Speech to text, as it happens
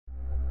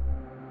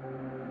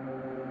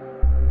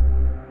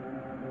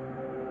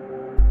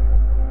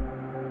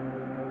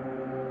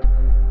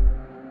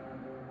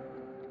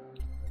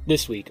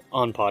This week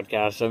on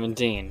Podcast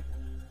 17.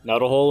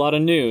 Not a whole lot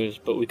of news,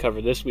 but we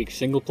cover this week's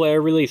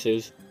single-player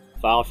releases,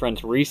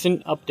 Filefront's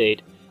recent update,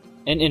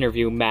 and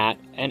interview Matt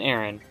and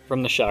Aaron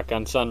from the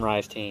Shotgun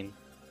Sunrise team.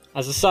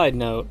 As a side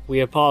note,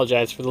 we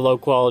apologize for the low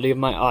quality of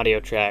my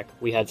audio track.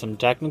 We had some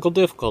technical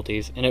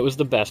difficulties, and it was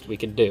the best we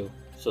could do.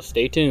 So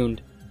stay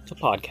tuned to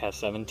Podcast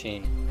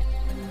 17.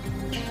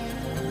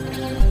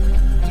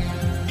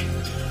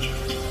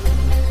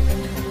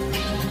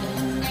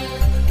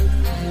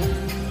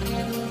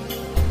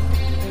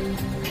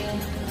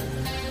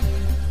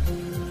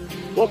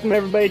 Welcome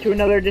everybody to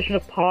another edition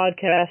of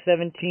Podcast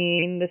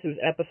 17. This is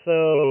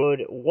episode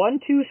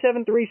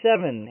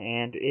 12737,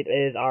 and it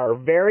is our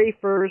very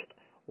first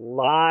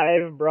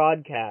live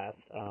broadcast.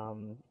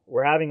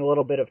 We're having a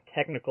little bit of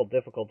technical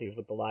difficulties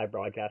with the live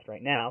broadcast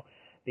right now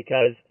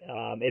because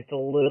it's a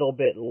little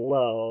bit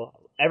low.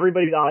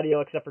 Everybody's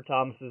audio except for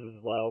Thomas's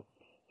is low,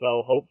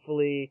 so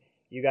hopefully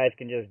you guys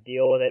can just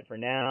deal with it for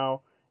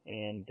now,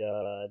 and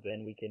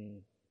then we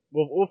can...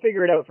 We'll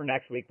figure it out for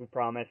next week, we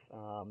promise.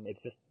 It's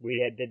just,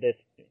 did this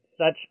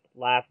such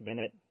last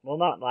minute. Well,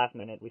 not last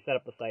minute. We set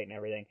up the site and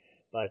everything,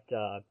 but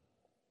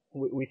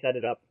we set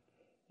it up,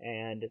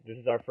 and this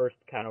is our first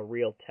kind of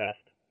real test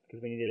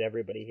because we needed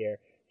everybody here.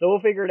 So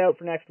we'll figure it out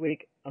for next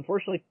week.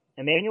 Unfortunately,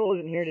 Emmanuel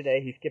isn't here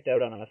today. He skipped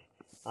out on us,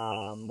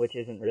 which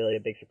isn't really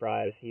a big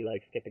surprise. He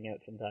likes skipping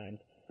out sometimes.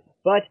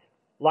 But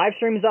live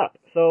stream's up.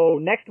 So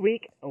next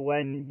week,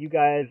 when you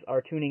guys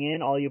are tuning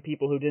in, all you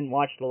people who didn't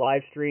watch the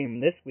live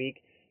stream this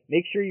week,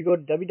 make sure you go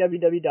to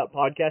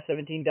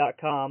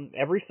www.podcast17.com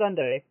every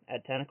Sunday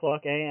at 10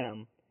 o'clock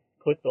a.m.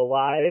 Click the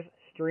live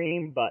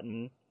stream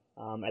button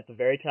at the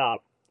very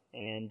top,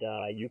 and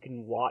you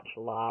can watch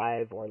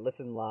live or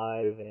listen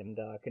live and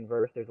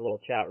converse. There's a little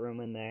chat room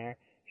in there.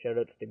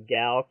 Shoutouts to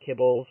Gal,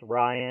 Kibbles,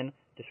 Ryan,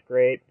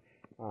 Discreet.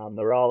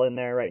 They're all in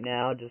there right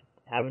now just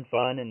having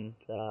fun and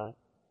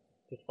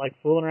just like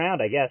fooling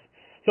around, I guess.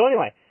 So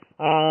anyway,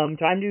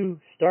 time to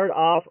start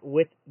off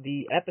with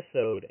the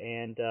episode,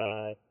 and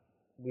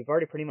we've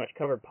already pretty much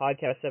covered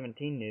Podcast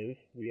 17 news.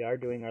 We are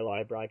doing our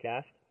live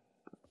broadcast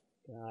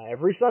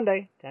every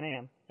Sunday, 10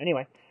 a.m.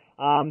 Anyway,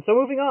 so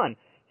moving on,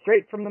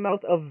 straight from the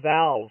mouth of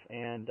Valve.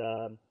 And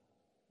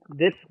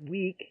this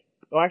week...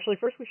 Well, actually,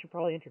 first we should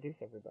probably introduce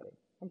everybody.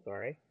 I'm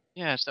sorry.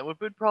 Yes, that would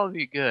probably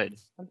be good.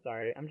 I'm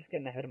sorry. I'm just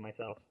getting ahead of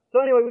myself. So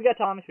anyway, we got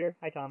Thomas here.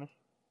 Hi, Thomas.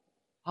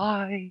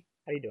 Hi.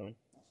 How you doing?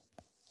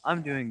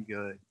 I'm doing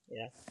good.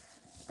 Yeah?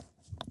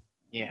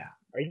 Yeah.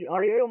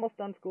 Are you almost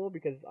done school?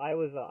 Because I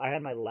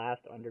had my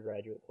last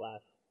undergraduate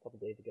class a couple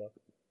days ago.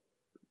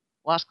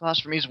 Last class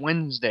for me is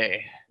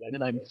Wednesday.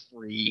 Then I'm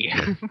free.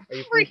 Are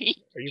you free?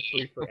 Are you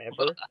free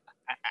forever?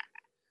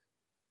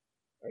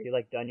 Are you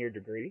like done your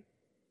degree?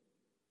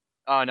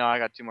 Oh no, I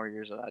got 2 more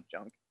years of that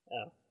junk.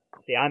 Oh.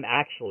 See, I'm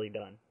actually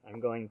done. I'm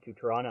going to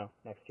Toronto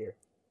next year.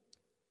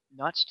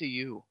 Nuts to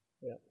you.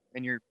 Yeah.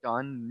 And you're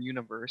done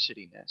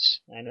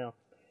university-ness. I know.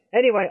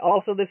 Anyway,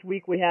 also this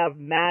week we have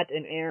Matt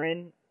and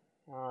Aaron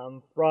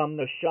from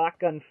the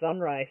Shotgun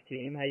Sunrise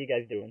team. How you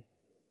guys doing?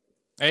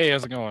 Hey,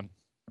 how's it going?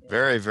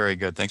 Very, very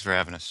good. Thanks for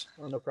having us.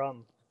 Oh, no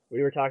problem.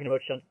 We were talking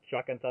about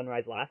Shotgun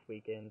Sunrise last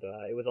week, and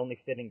it was only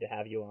fitting to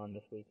have you on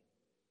this week.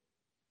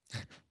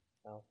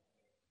 So,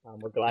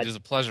 we're glad. It is a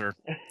pleasure.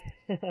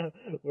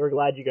 We're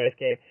glad you guys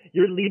came.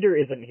 Your leader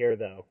isn't here,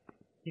 though.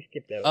 He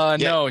skipped out.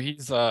 No,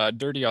 he's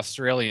dirty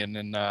Australian,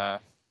 and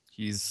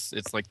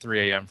it's like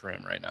 3 a.m. for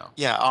him right now.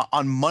 Yeah,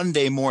 on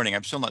Monday morning.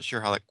 I'm still not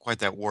sure how quite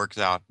that works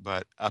out,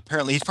 but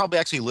apparently he's probably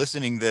actually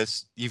listening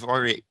this. You've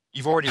already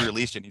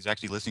released it, and he's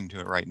actually listening to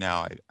it right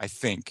now, I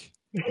think.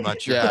 I'm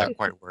not sure how that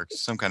quite works.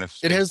 Some kind of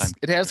it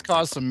has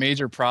caused some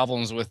major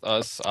problems with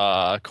us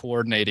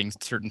coordinating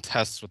certain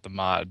tests with the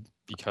mod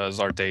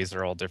because our days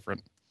are all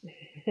different.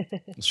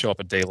 We'll show up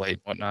a day late,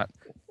 whatnot.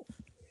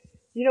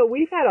 You know,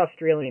 we've had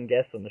Australian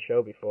guests on the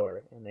show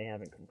before, and they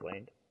haven't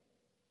complained.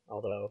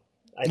 Although,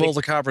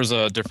 the copper's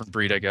a different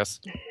breed, I guess.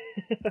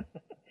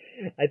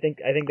 I think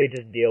they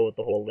just deal with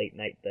the whole late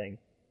night thing.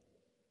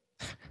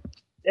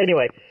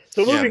 Anyway,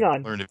 so moving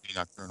on. Learn to be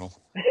nocturnal.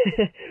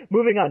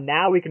 Moving on.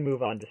 Now we can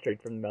move on to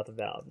straight from the mouth of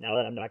Valve. Now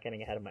that I'm not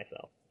getting ahead of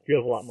myself,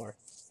 feels a lot more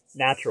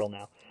natural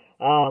now.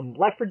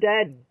 Left4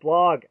 Dead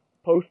blog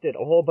posted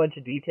a whole bunch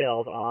of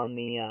details on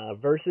the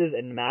versus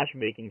and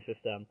matchmaking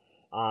system.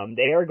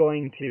 They are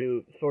going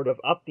to sort of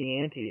up the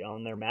ante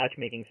on their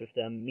matchmaking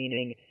system,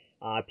 meaning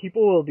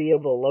people will be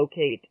able to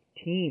locate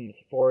teams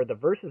for the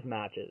versus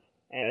matches.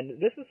 And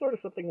this is sort of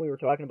something we were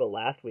talking about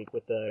last week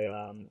with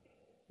the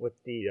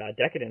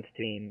Decadence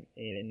team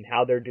and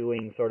how they're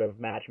doing sort of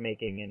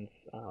matchmaking and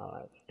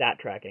stat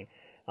tracking.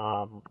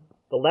 The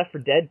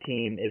Left4 Dead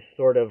team is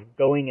sort of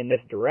going in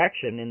this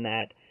direction in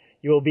that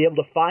you will be able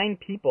to find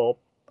people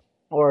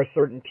or a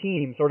certain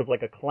team, sort of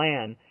like a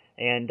clan,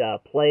 and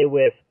play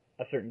with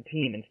a certain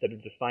team instead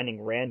of just finding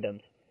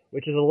randoms,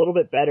 which is a little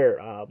bit better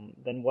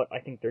than what I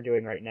think they're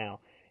doing right now.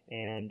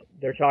 And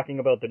they're talking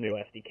about the new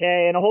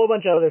SDK and a whole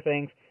bunch of other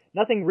things.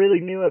 Nothing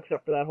really new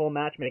except for that whole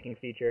matchmaking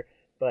feature,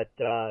 but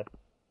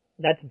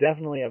that's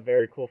definitely a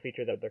very cool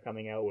feature that they're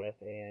coming out with,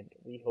 and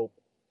we hope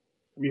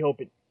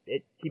it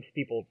it keeps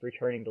people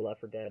returning to Left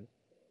 4 Dead.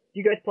 Do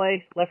you guys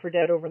play Left 4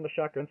 Dead over in the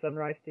Shotgun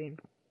Sunrise team?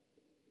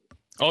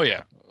 Oh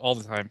yeah, all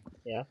the time.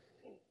 Yeah.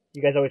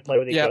 You guys always play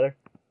with each other?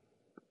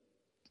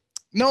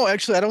 No,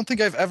 actually, I don't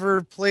think I've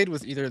ever played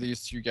with either of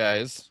these two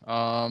guys.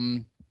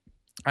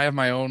 I have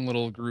my own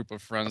little group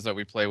of friends that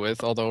we play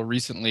with, although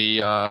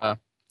recently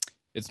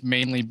it's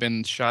mainly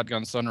been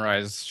Shotgun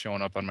Sunrise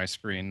showing up on my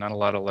screen, not a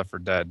lot of Left 4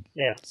 Dead.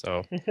 Yeah.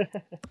 So.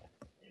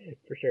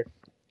 For sure.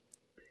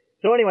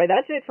 So anyway,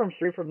 that's it from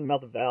Straight from the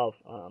Mouth of Valve.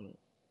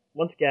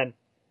 Once again,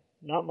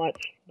 not much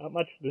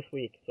this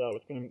week, so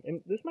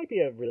this might be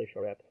a really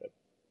short episode.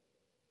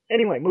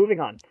 Anyway, moving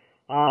on.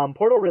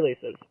 Portal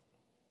releases.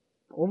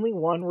 Only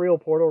one real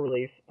Portal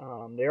release.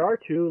 There are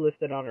two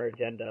listed on our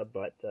agenda,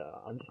 but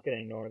I'm just going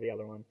to ignore the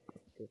other one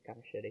because it's kind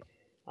of shitty.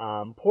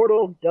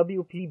 Portal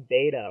WP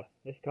Beta.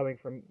 This is coming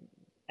from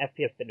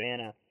FPS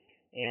Banana.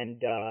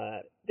 And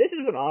this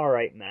is an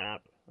alright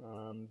map.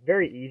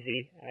 Very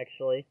easy,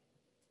 actually.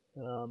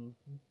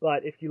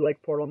 But if you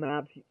like Portal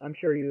maps, I'm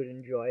sure you would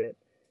enjoy it.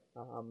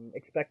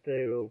 Expect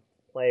to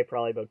play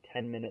probably about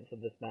 10 minutes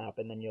of this map,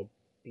 and then you'll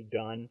be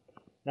done.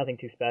 Nothing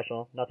too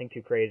special, nothing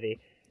too crazy.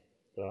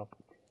 So,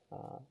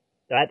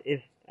 that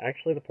is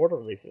actually the Portal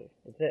releases.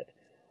 That's it.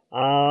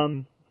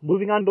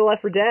 Moving on to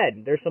Left 4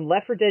 Dead. There's some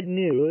Left 4 Dead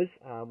news,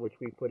 which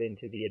we put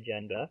into the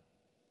agenda.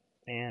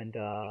 And,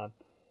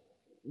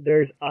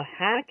 there's a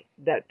hack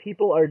that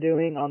people are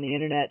doing on the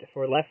internet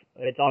for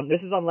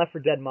this is on Left 4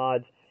 Dead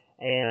mods,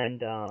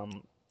 and,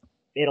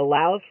 it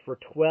allows for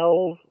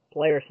 12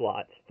 player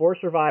slots, 4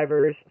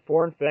 survivors,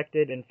 4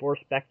 infected, and 4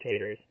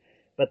 spectators.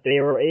 But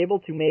they were able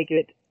to make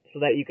it so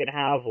that you could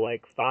have,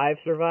 like, 5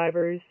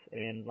 survivors,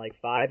 and, like,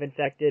 5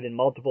 infected, and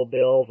multiple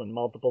Bills, and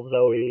multiple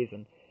Zoes,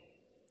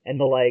 and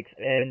the likes.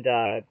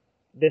 And,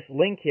 this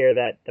link here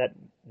that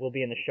will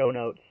be in the show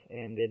notes,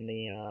 and in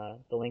the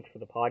links for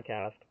the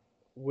podcast,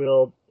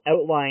 will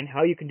outline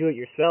how you can do it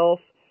yourself,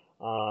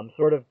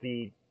 sort of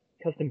the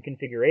custom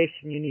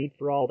configuration you need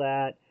for all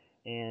that,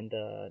 and,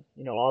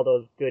 all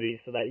those goodies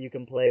so that you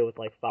can play with,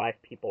 like, 5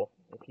 people.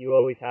 If you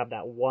always have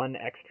that one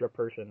extra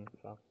person,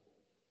 so...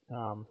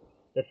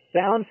 the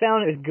sound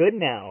is good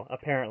now,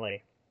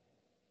 apparently.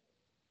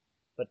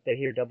 But they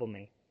hear double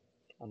me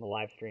on the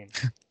live stream.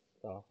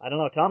 So, I don't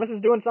know. Thomas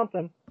is doing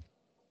something.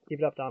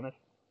 Keep it up, Thomas.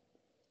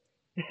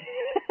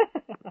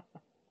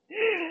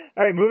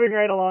 Alright, moving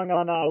right along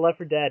on Left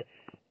 4 Dead.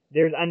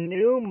 There's a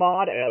new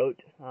mod out,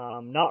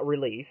 not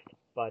released,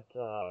 but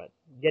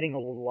getting a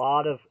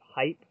lot of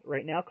hype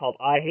right now, called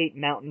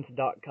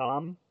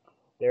IHateMountains.com.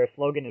 Their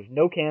slogan is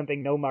no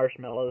camping, no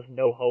marshmallows,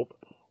 no hope.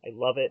 I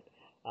love it.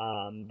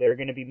 They're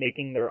going to be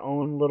making their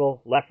own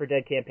little Left 4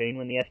 Dead campaign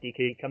when the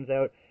SDK comes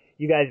out.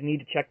 You guys need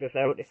to check this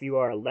out if you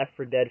are a Left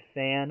 4 Dead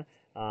fan.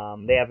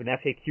 They have an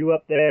FAQ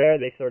up there.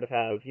 They sort of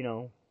have,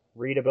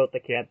 read about the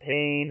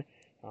campaign.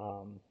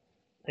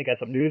 They got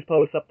some news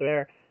posts up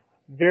there.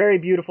 Very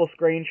beautiful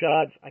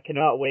screenshots. I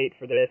cannot wait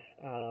for this.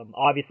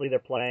 Obviously, they're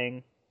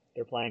playing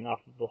off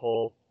of the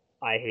whole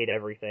I hate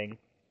everything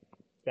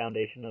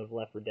foundation of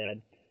Left 4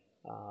 Dead.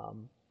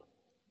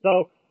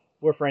 So,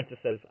 where Francis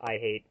says, I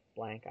hate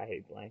blank, I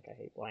hate blank, I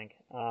hate blank.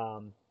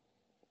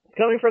 It's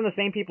coming from the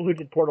same people who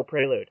did Portal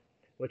Prelude,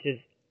 which is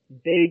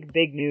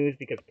big news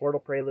because Portal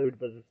Prelude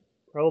was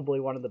probably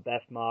one of the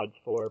best mods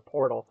for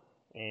Portal,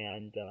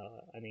 and,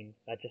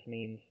 that just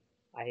means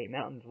I Hate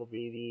Mountains will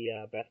be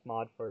the best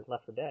mod for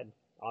Left 4 Dead,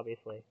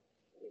 obviously,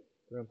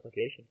 through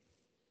implication.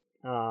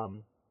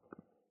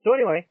 So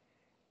anyway,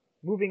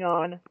 moving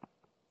on,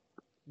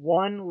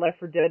 one Left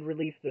 4 Dead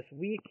release this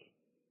week,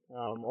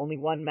 only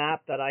one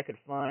map that I could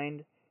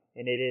find,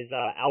 and it is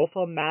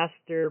Alpha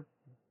Masta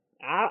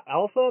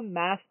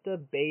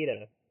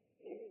Beta.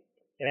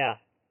 Yeah,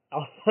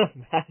 Alpha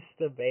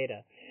Masta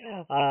Beta.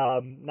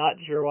 Not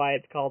sure why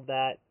it's called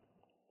that.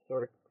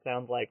 Sort of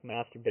sounds like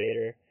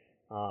masturbator.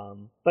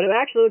 But it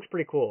actually looks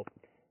pretty cool.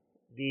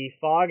 The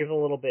fog is a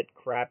little bit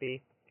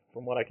crappy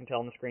from what I can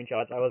tell in the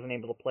screenshots. I wasn't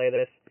able to play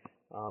this.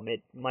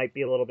 It might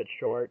be a little bit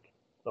short,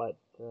 but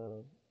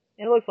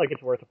it looks like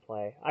it's worth a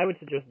play. I would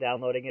suggest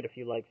downloading it if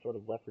you like sort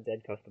of Left 4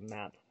 Dead custom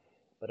maps.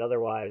 But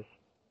otherwise,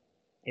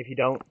 if you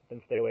don't,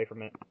 then stay away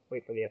from it.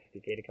 Wait for the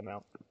SDK to come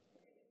out.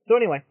 So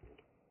anyway,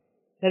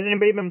 has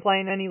anybody been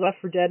playing any Left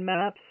 4 Dead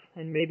maps?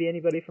 And maybe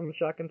anybody from the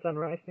Shotgun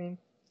Sunrise team?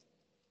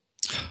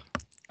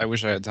 I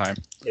wish I had time.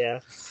 Yeah.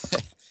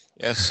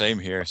 Yeah, same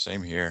here.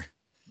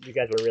 You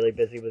guys were really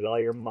busy with all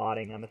your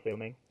modding, I'm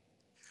assuming.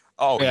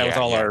 Oh, yeah, with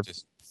all our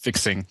just...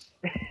 fixing.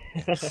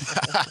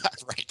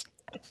 Right.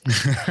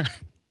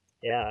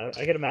 Yeah,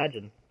 I can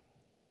imagine.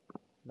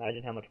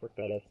 Imagine how much work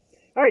that is.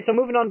 Alright, so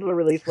moving on to the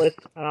release list.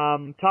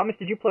 Thomas,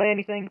 did you play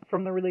anything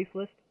from the release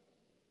list?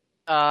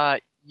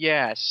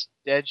 Yes.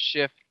 Dead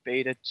Shift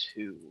Beta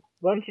 2.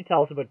 Why don't you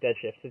tell us about Dead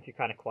Shift, since you're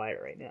kind of quiet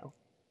right now?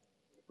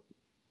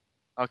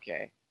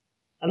 Okay.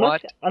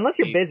 Unless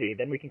you're busy,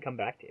 then we can come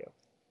back to you.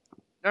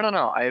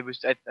 No. I was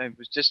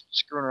just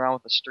screwing around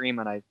with the stream,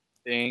 and I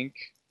think,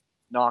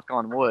 knock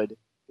on wood,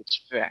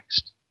 it's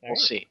fixed. We'll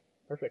see.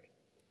 Perfect.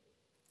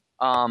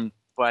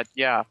 But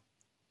yeah,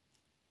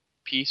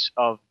 piece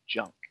of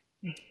junk.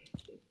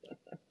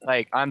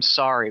 Like, I'm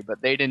sorry,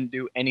 but they didn't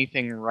do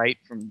anything right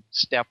from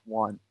step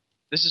one.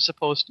 This is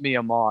supposed to be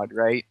a mod,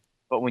 right?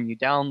 But when you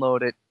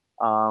download it,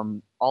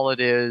 all it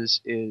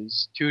is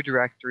 2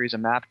 directories, a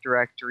map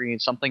directory,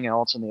 and something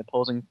else, and the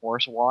Opposing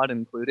Force WAD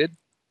included.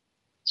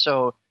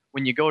 So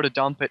when you go to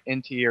dump it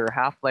into your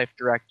Half-Life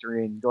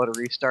directory and go to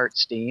restart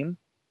Steam,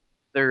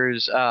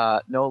 there's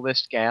no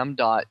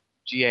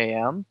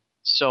listgam.gam,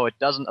 so it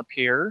doesn't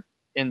appear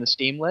in the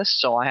Steam list.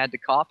 So I had to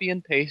copy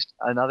and paste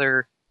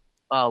another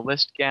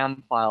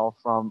listgam file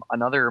from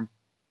another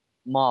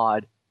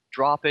mod,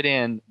 drop it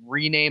in,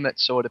 rename it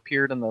so it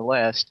appeared in the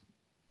list,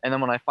 and then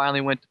when I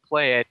finally went to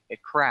play it,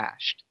 it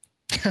crashed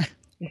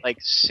like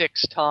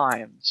 6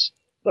 times.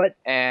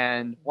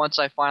 And once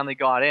I finally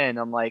got in,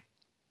 I'm like,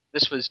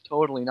 this was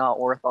totally not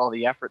worth all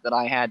the effort that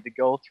I had to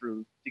go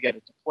through to get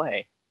it to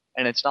play.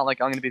 And it's not like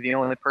I'm going to be the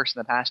only person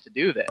that has to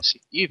do this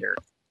either.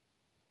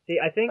 See,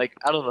 I think... Like,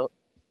 out of the...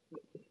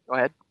 Go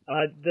ahead.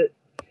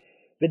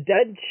 The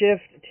Dead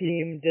Shift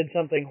team did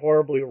something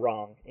horribly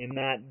wrong in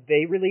that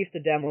they released a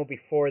demo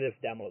before this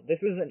demo. This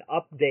was an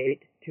update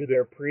to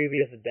their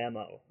previous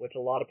demo, which a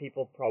lot of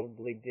people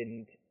probably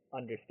didn't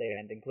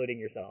understand, including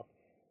yourself.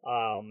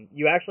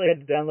 You actually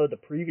had to download the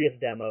previous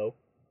demo,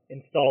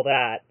 install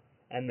that,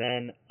 and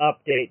then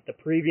update the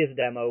previous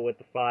demo with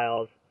the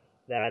files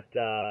that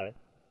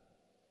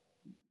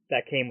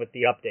came with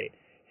the update.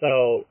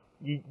 So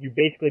you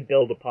basically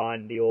build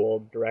upon the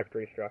old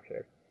directory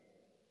structure.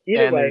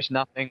 Either way, there's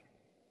nothing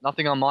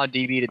on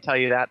ModDB to tell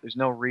you that. There's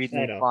no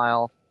README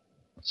file.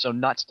 So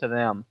nuts to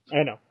them.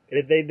 I know.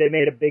 They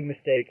made a big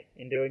mistake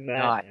in doing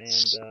that.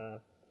 Nuts. And,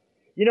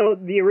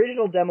 the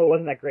original demo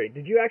wasn't that great.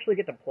 Did you actually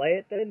get to play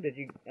it then? Did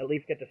you at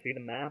least get to see the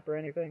map or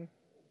anything?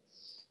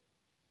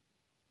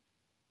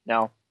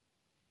 No.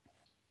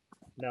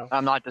 No.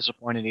 I'm not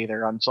disappointed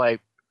either. I'm just like,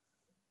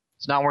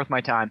 it's not worth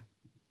my time.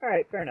 All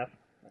right, fair enough.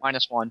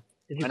 -1.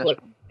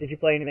 Did you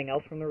play anything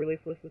else from the release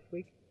list this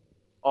week?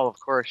 Oh, of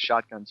course,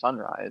 Shotgun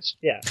Sunrise.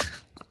 Yeah,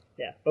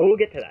 but we'll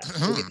get to that.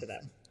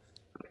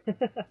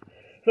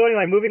 So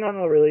anyway, moving on to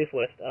the release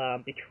list,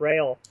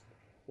 Betrayal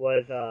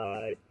was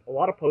a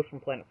lot of posts from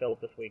Planet Phillip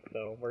this week,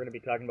 so we're going to be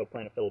talking about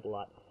Planet Phillip a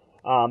lot.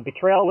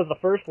 Betrayal was the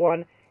first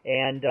one,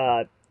 and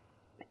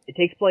it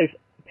takes place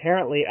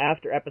apparently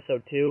after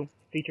Episode 2.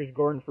 Features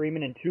Gordon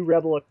Freeman and 2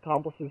 rebel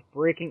accomplices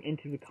breaking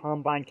into the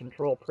Combine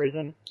Control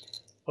prison,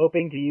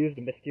 hoping to use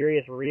the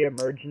mysterious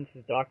re-emergence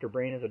of Dr.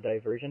 Brain as a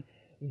diversion.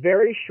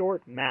 Very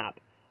short map,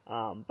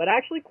 but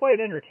actually quite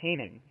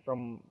entertaining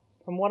from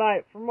what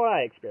I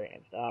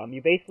experienced.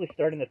 You basically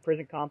start in this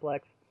prison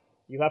complex.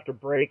 You have to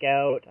break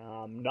out,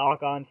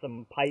 knock on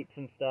some pipes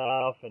and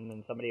stuff, and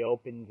then somebody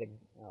opens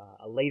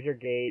a laser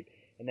gate,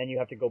 and then you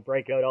have to go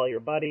break out all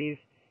your buddies.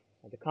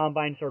 The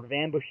Combine sort of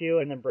ambush you,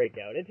 and then break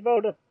out. It's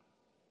about a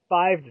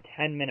 5 to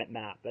 10 minute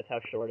map. That's how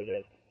short it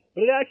is,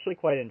 but it's actually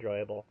quite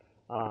enjoyable.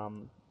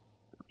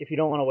 If you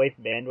don't want to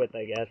waste bandwidth,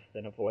 I guess,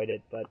 then avoid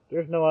it. But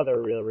there's no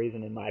other real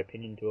reason, in my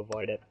opinion, to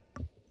avoid it,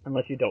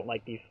 unless you don't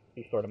like these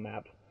sort of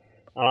maps.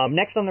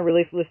 Next on the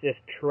release list is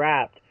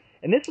Trapped,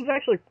 and this was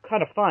actually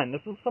kind of fun.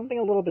 This was something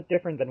a little bit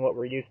different than what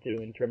we're used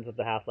to in terms of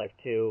the Half-Life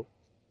 2,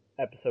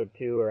 Episode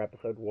 2 or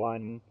Episode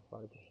 1,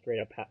 or just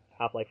straight up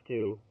Half-Life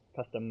 2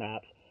 custom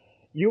maps.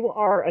 You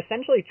are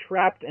essentially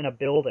trapped in a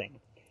building,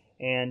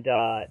 and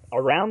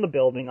around the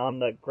building, on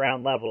the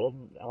ground level,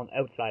 on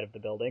outside of the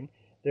building,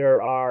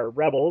 there are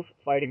rebels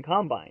fighting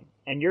Combine,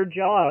 and your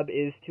job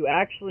is to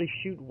actually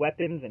shoot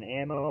weapons and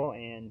ammo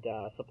and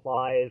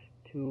supplies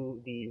to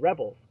the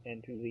rebels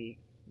and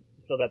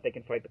so that they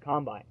can fight the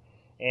Combine.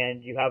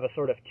 And you have a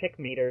sort of tick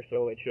meter,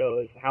 so it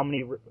shows how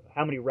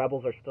many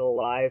rebels are still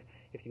alive.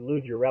 If you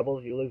lose your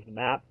rebels, you lose the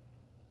map.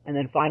 And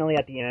then finally,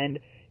 at the end,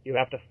 you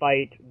have to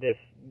fight this,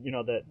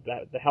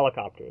 the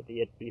helicopter,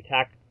 the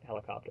attack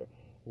helicopter,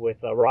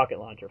 with a rocket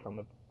launcher from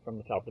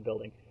the top of the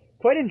building.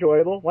 Quite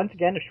enjoyable. Once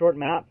again, a short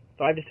map,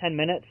 5 to 10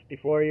 minutes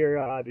before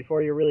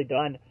you're really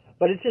done.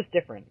 But it's just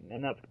different,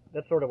 and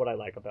that's sort of what I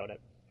like about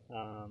it.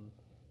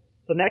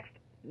 So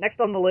next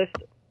on the list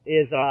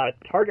is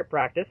Traget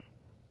Practice,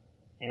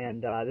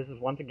 and this is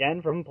once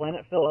again from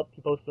Planet Phillip.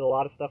 He posted a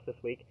lot of stuff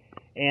this week,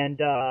 and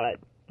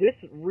this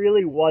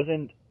really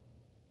wasn't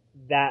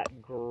that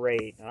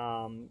great.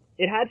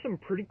 It had some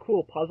pretty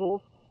cool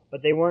puzzles,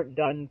 but they weren't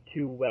done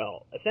too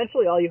well.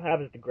 Essentially, all you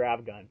have is the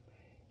grav gun.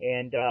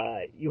 And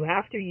you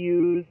have to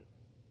use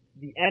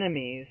the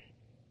enemies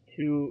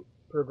to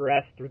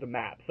progress through the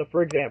map. So,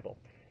 for example,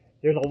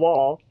 there's a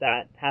wall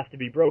that has to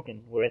be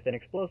broken with an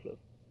explosive,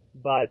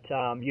 but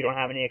you don't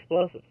have any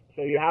explosives.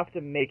 So you have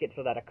to make it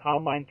so that a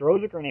Combine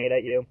throws a grenade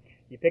at you,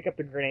 you pick up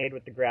the grenade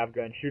with the grav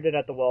gun, shoot it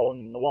at the wall,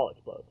 and the wall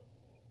explodes.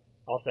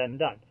 All said and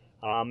done.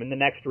 In the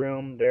next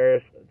room,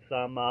 there's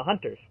some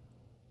hunters.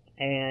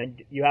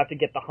 And you have to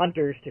get the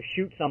hunters to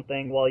shoot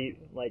something while you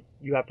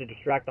have to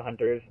distract the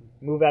hunters,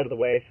 move out of the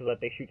way so that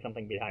they shoot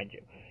something behind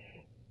you.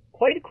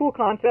 Quite a cool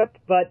concept,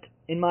 but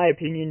in my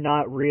opinion,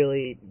 not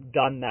really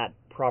done that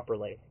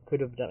properly.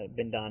 Could have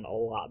been done a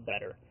lot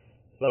better.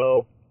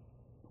 So,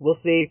 we'll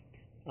see.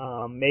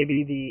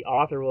 Maybe the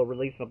author will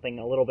release something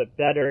a little bit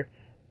better,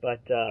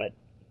 but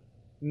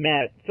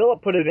man,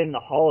 Philip put it in the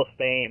Hall of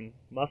Fame.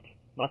 Must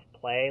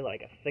play,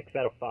 like a 6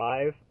 out of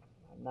 5.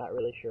 I'm not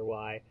really sure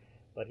why,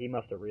 but he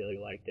must have really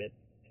liked it.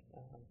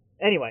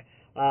 Anyway,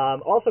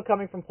 also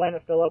coming from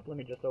Planet Philip, let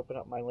me just open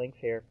up my links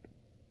here,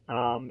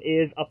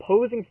 is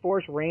Opposing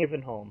Force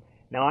Ravenholm.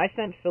 Now, I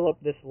sent Philip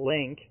this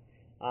link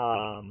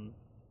a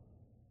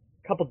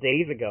couple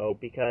days ago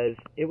because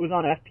it was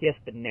on FPS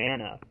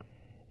Banana,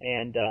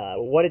 and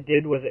what it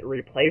did was it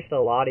replaced a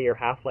lot of your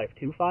Half-Life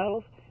 2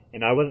 files,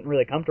 and I wasn't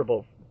really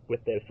comfortable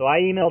with this. So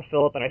I emailed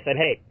Philip and I said,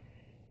 hey,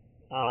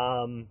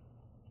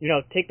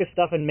 take this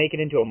stuff and make it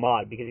into a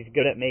mod, because he's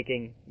good at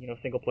making,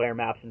 single-player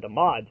maps into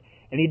mods.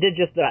 And he did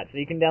just that, so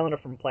you can download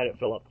it from Planet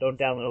Philip. Don't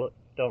download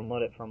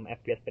it from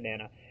FPS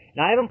Banana.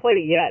 Now, I haven't played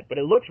it yet, but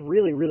it looks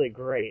really, really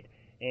great.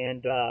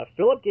 And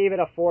Philip gave it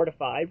a 4 out of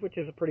 5, which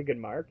is a pretty good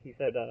mark. He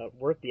said,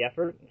 worth the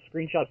effort.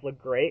 Screenshots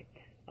look great.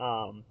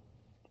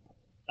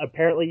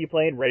 Apparently you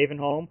play in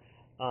Ravenholm,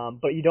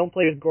 but you don't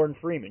play as Gordon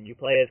Freeman. You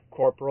play as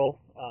Corporal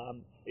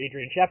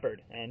Adrian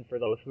Shepard. And for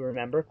those who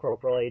remember,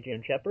 Corporal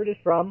Adrian Shepard is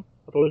from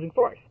Opposing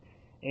Force.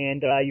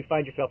 And you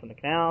find yourself in the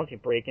canals, you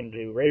break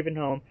into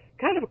Ravenholm.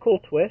 Kind of a cool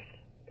twist,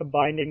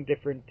 combining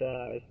different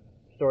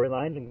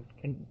storylines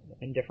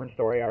and different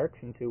story arcs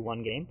into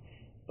one game.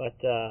 But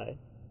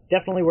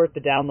definitely worth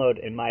the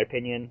download, in my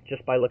opinion,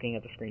 just by looking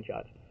at the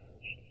screenshots.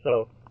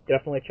 So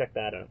definitely check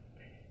that out.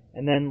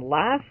 And then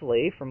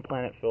lastly, from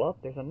Planet Philip,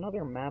 there's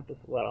another map as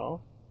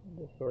well. I'm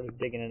just sort of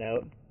digging it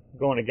out,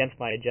 going against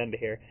my agenda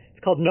here.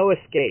 It's called No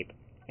Escape.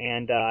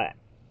 And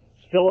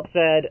Philip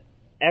said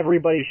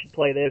everybody should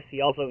play this. He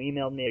also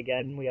emailed me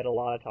again. We had a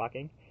lot of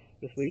talking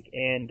this week.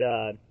 And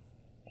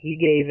he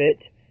gave it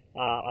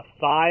a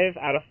 5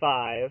 out of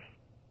 5.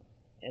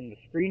 And the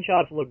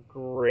screenshots look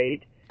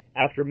great.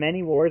 After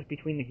many wars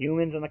between the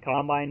humans and the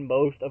Combine,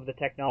 most of the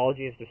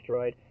technology is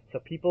destroyed. So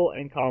people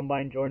and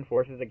Combine join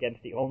forces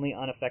against the only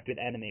unaffected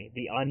enemy,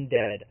 the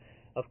undead.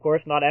 Of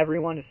course, not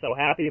everyone is so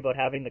happy about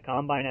having the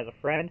Combine as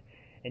a friend,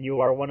 and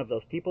you are one of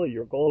those people.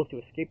 Your goal is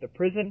to escape the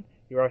prison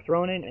you are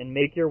thrown in and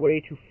make your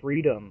way to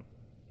freedom.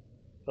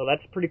 So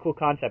that's a pretty cool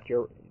concept.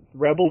 You're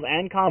rebels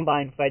and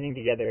Combine fighting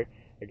together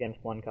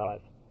against one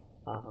cause.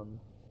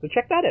 So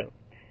check that out.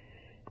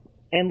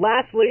 And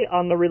lastly,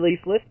 on the release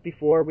list,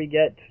 before we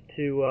get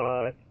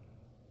to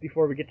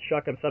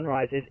Shotgun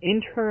Sunrise, is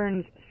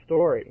Interns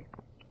Story.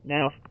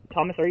 Now,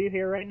 Thomas, are you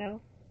here right now?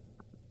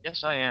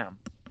 Yes, I am.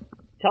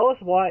 Tell us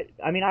why.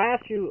 I mean, I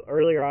asked you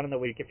earlier on in the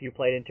week if you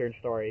played Intern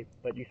Story,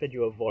 but you said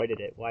you avoided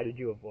it. Why did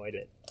you avoid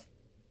it?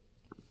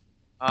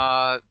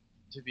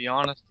 To be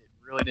honest, it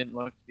really didn't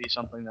look to be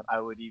something that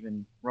I would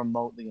even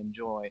remotely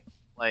enjoy.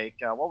 Like,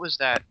 what was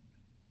that?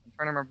 I'm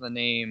trying to remember the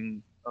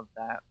name of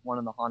that one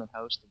in the haunted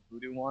house, the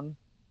voodoo one.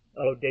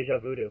 Oh, Deja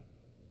Voodoo.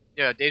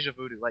 Yeah, Deja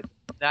Voodoo. Like,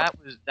 that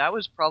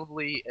was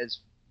probably as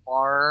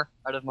far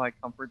out of my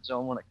comfort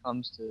zone when it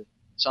comes to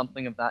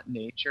something of that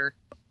nature.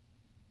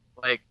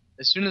 Like,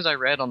 as soon as I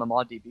read on the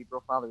ModDB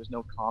profile there was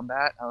no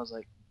combat, I was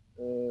like,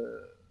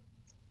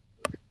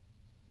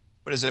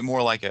 But is it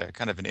more like a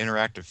kind of an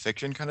interactive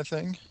fiction kind of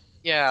thing?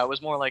 Yeah, it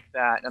was more like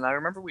that. And I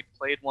remember we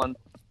played one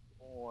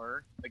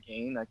before,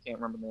 again, I can't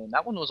remember the name.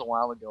 That one was a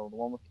while ago, the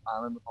one with the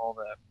island with all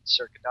the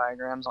circuit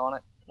diagrams on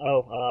it.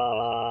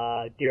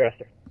 Oh, Dear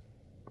Esther.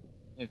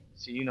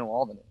 See, you know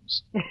all the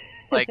names.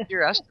 Like,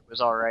 Dear Esther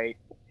was alright,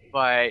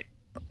 but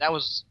that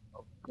was,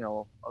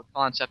 a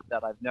concept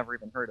that I've never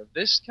even heard of.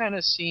 This kind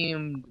of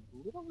seemed a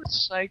little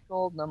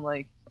recycled, and I'm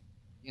like,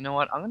 you know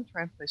what, I'm going to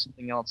try and play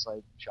something else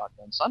like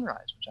Shotgun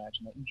Sunrise, which I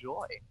actually might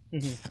enjoy.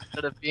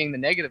 Instead of being the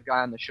negative guy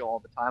on the show all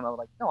the time, I was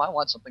like, no, I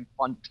want something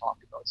fun to talk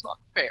about. It's not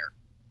fair.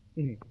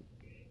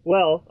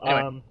 Well,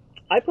 anyway.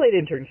 I played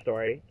Intern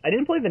Story. I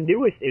didn't play the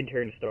newest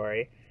Intern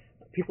Story.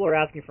 People are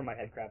asking for my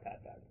headcrab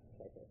hat back.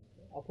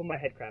 I'll put my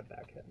headcrab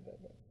back. There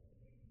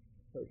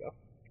we go.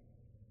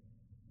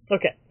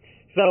 Okay,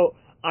 so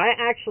I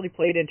actually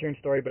played Intern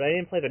Story, but I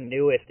didn't play the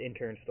newest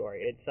Intern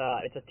Story. It's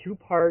a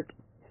 2-part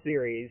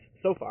series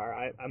so far.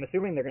 I'm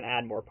assuming they're going to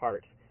add more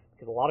parts,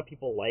 because a lot of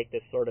people like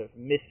this sort of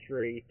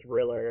mystery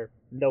thriller,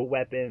 no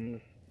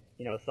weapons,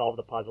 solve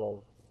the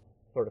puzzles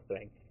sort of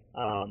thing.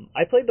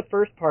 I played the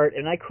first part,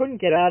 and I couldn't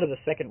get out of the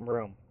second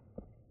room.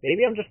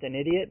 Maybe I'm just an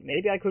idiot.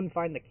 Maybe I couldn't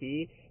find the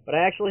key, but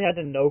I actually had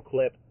to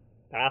no-clip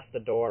past the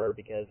door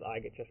because I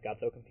just got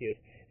so confused.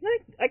 And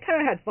I kind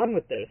of had fun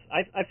with this.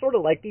 I sort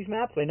of like these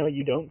maps. I know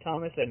you don't,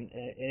 Thomas, and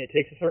it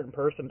takes a certain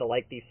person to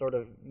like these sort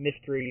of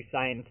mystery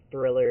science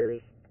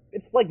thrillers.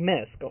 It's like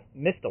Myst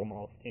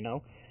almost,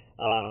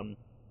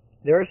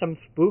 There are some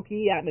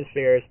spooky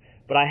atmospheres,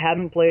 but I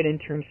haven't played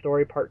Intern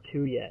Story Part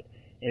 2 yet.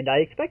 And I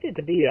expect it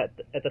to be at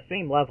the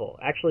same level.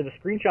 Actually, the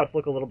screenshots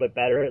look a little bit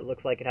better. It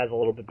looks like it has a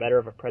little bit better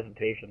of a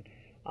presentation.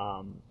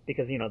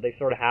 Because, they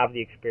sort of have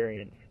the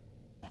experience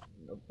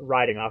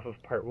riding off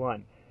of Part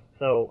 1.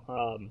 So,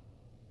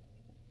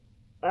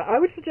 I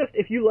would suggest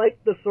if you like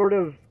the sort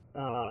of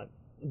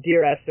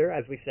Dear Esther,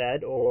 as we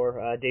said,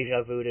 or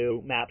Deja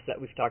Voodoo maps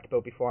that we've talked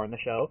about before on the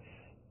show,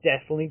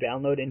 definitely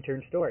download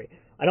Intern Story.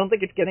 I don't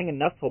think it's getting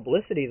enough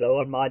publicity, though,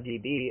 on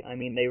ModDB. I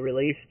mean, they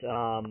released,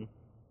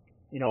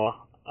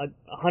 a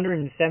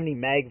 170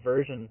 meg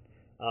version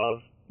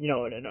of,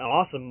 an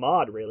awesome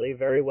mod, really,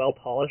 very well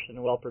polished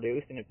and well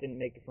produced, and it didn't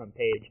make the front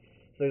page.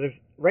 So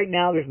right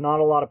now there's not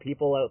a lot of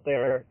people out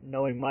there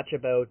knowing much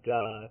about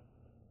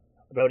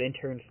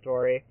Interns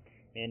Story,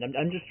 and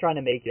I'm just trying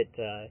to make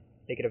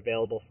it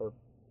available for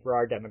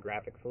our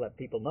demographic so that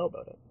people know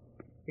about it,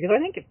 because I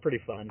think it's pretty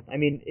fun. I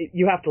mean,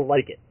 you have to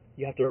like it.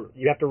 You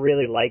have to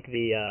really like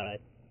the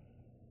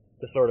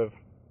sort of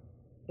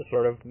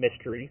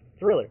mystery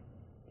thriller.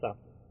 So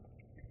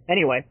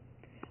anyway,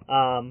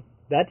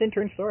 that's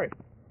Intern Story.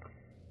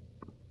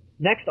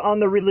 Next on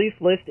the release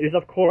list is,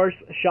 of course,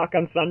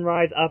 Shotgun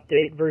Sunrise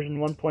Update version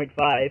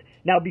 1.5.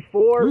 Now,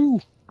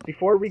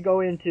 before we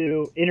go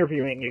into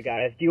interviewing you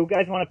guys, do you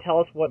guys want to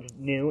tell us what's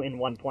new in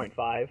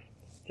 1.5?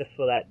 Just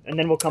so that, and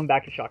then we'll come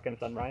back to Shotgun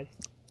Sunrise.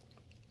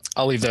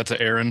 I'll leave that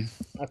to Aaron.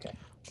 Okay.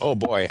 Oh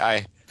boy,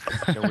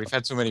 we've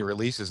had so many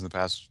releases in the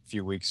past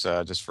few weeks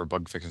just for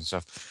bug fixing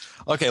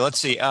stuff. Okay, let's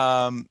see.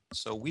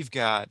 So we've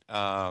got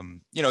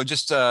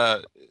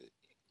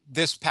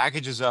this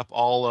packages up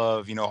all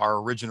of our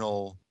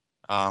original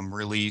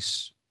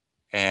release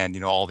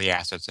and all the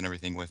assets and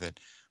everything with it,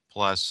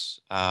 plus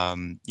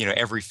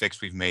every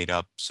fix we've made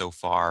up so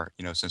far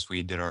since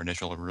we did our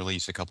initial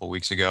release a couple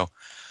weeks ago.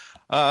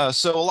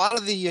 So a lot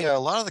of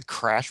the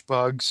crash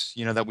bugs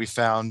that we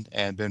found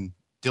and been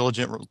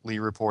diligently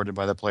reported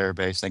by the player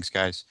base, thanks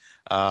guys,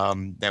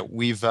 that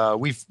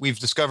we've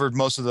discovered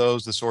most of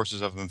those. The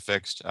sources of them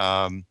fixed.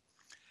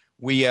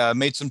 We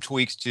made some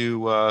tweaks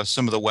to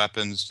some of the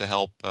weapons to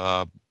help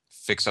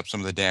fix up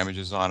some of the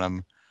damages on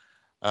them.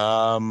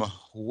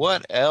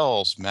 What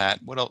else,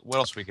 Matt? What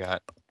else we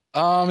got?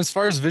 As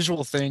far as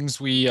visual things,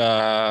 we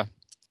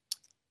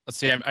let's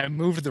see. I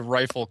moved the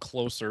rifle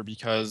closer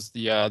because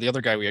the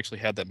other guy we actually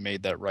had that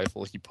made that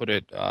rifle, he put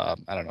it. I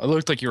don't know. It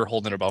looked like you were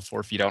holding it about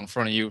 4 feet out in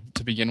front of you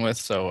to begin with,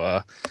 so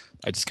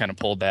I just kind of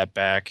pulled that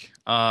back.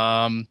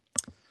 Other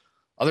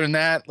than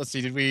that, let's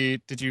see.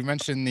 Did you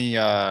mention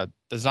the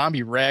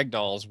zombie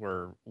ragdolls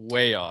were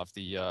way off?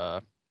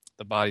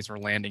 The bodies were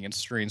landing in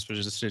strange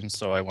positions,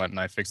 so I went and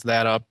I fixed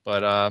that up.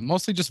 But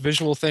mostly just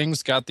visual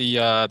things. Got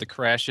the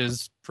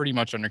crashes pretty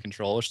much under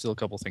control. There's still a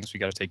couple things we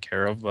got to take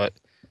care of, but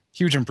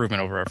huge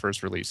improvement over our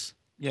first release.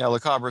 Yeah,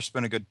 LeCobre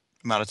spent a good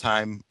amount of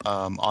time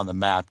on the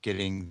map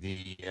getting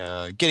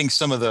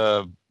some of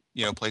the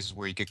places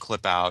where you could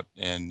clip out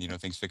and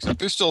things fixed up.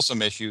 There's still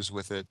some issues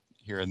with it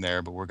here and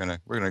there, but we're gonna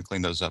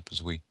clean those up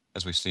as we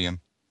see them.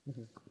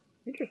 Mm-hmm.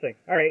 Interesting.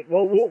 All right.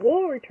 Well,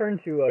 we'll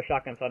return to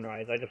Shotgun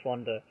Sunrise. I just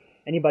wanted to,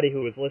 anybody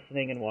who was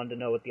listening and wanted to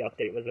know what the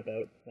update was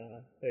about,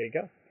 there you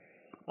go.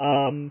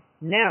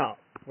 Now,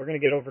 we're going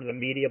to get over to the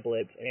Media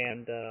Blitz,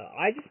 and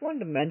I just wanted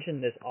to mention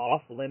this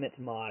off-limits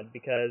mod,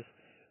 because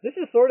this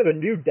is sort of a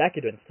new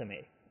Decadence to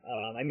me.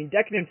 I mean,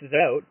 Decadence is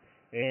out,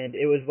 and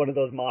it was one of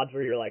those mods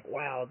where you're like,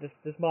 wow,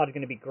 this mod is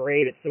going to be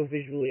great, it's so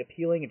visually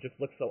appealing, it just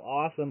looks so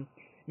awesome.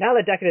 Now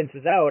that Decadence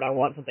is out, I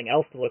want something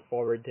else to look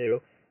forward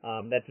to.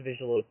 That's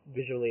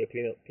visually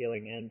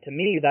appealing, and to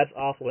me, that's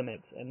off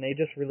limits. And they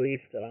just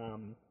released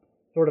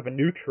sort of a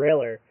new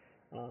trailer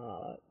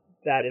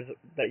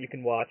that you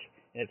can watch,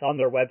 and it's on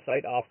their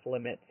website,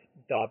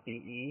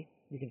 offlimits.be.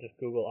 You can just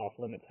Google Off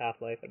Limits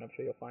Half-Life, and I'm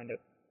sure you'll find it.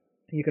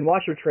 You can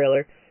watch their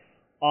trailer.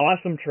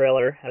 Awesome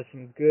trailer. Has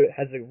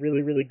a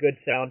really, really good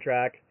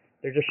soundtrack.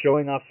 They're just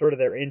showing off sort of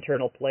their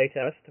internal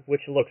playtest,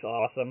 which looks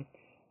awesome.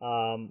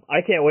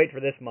 I can't wait for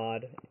this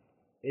mod.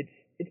 It's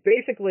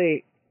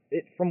basically,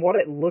 from what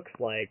it looks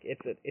like,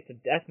 it's a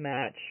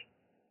deathmatch.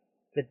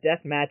 It's a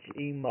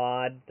deathmatch-y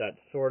mod that's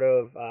sort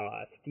of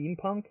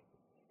steampunk,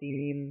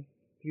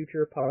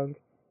 future punk.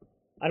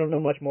 I don't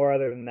know much more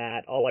other than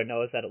that. All I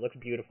know is that it looks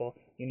beautiful.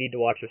 You need to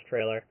watch this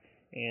trailer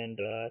and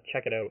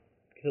check it out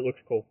because it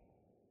looks cool.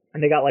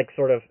 And they got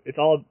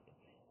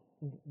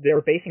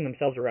they're basing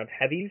themselves around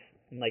heavies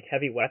and like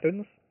heavy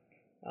weapons.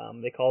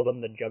 They call them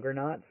the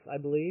Juggernauts, I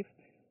believe.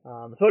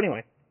 So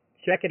anyway,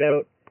 check it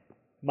out.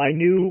 My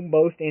new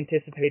most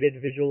anticipated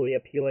visually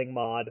appealing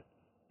mod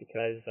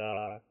because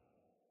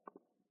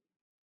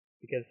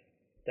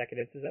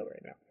Decadence is out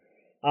right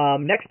now.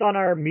 Next on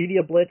our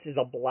Media Blitz is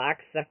a Black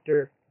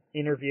Sector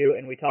interview,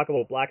 and we talk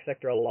about Black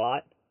Sector a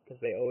lot because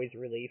they always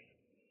release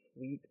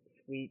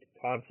sweet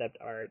concept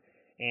art.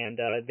 And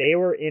they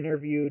were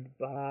interviewed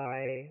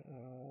by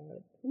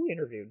who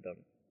interviewed them?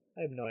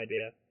 I have no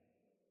idea.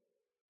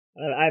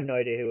 I have no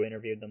idea who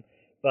interviewed them,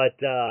 but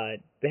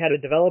they had a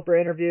developer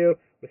interview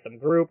with some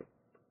group.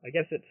 I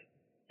guess it's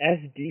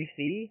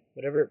SDC,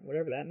 whatever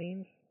that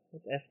means.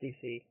 What's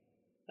SDC?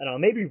 I don't know.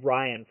 Maybe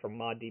Ryan from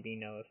ModDB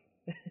knows.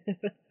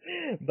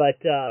 but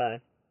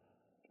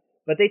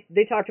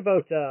they talked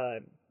about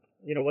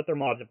what their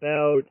mod's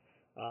about,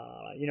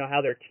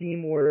 how their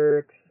team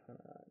works,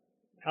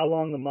 how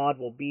long the mod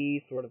will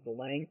be, sort of the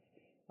length.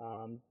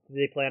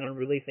 They plan on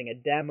releasing a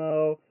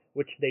demo,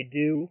 which they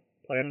do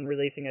plan on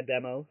releasing a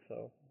demo,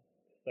 so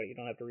you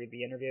don't have to read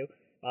the interview.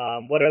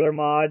 What other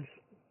mods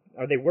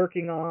are they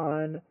working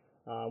on?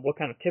 What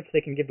kind of tips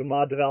they can give to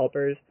mod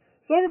developers?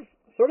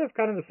 Sort of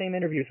kind of the same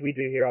interviews we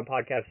do here on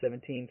Podcast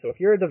 17. So if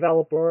you're a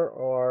developer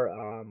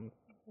or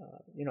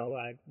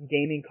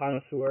gaming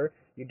connoisseur,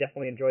 you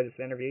definitely enjoy this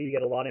interview. You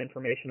get a lot of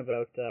information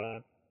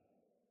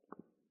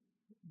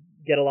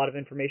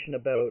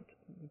about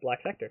Black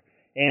Sector.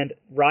 And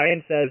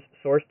Ryan says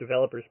Source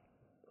Developers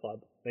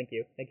Club. Thank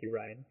you,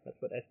 Ryan.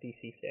 That's what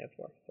SDC stands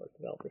for, Source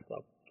Developers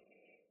Club.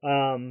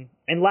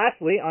 And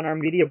lastly, on our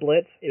Media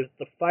Blitz is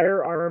the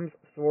FireArms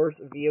Source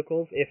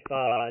vehicles. If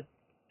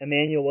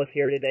Emmanuel was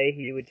here today,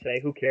 he would say,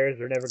 "Who cares?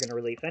 They're never going to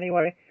release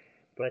anyway."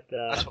 But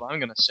that's what I'm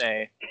going to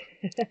say.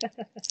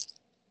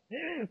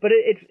 But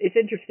it's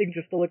interesting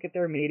just to look at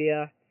their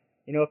media.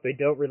 If they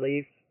don't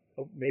release,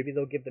 maybe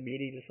they'll give the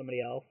media to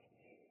somebody else.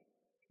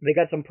 They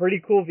got some pretty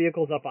cool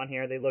vehicles up on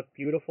here. They look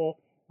beautiful.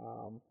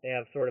 They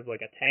have sort of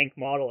like a tank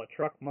model, a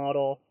truck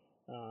model,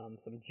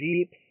 some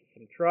Jeeps,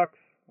 some trucks,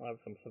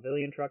 some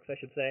civilian trucks, I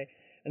should say.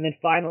 And then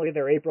finally,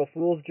 their April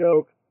Fool's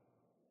joke.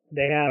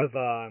 They have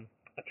a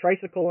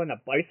tricycle and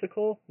a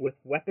bicycle with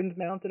weapons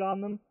mounted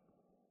on them.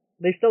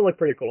 They still look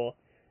pretty cool.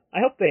 I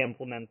hope they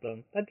implement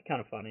them. That'd be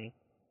kind of funny.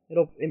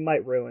 It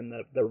might ruin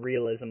the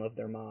realism of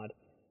their mod,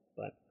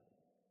 but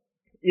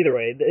either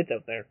way, it's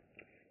out there.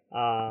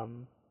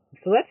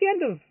 So that's the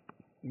end of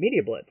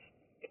Media Blitz.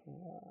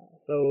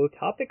 So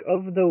topic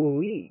of the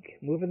week,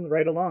 moving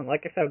right along.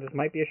 Like I said, this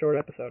might be a short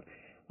episode.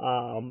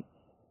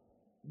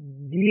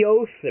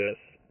 Neosis,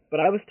 but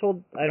I was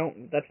told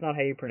that's not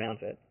how you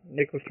pronounce it.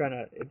 Nick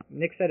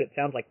said it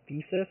sounds like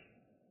thesis,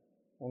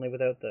 only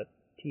without the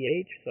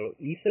th. So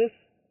Esis.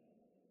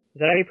 Is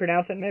that how you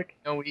pronounce it, Nick?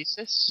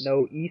 Noesis?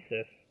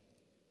 Noesis.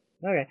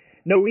 Okay.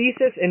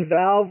 Noesis and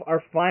Valve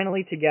are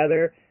finally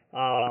together.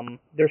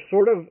 They're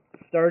sort of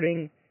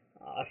starting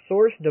a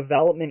source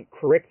development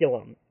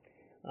curriculum.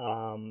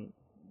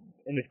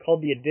 And it's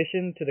called the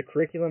Addition to the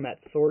Curriculum at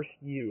Source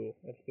U.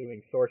 That's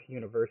doing Source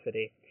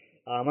University.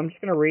 I'm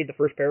just going to read the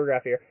first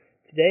paragraph here.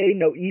 Today,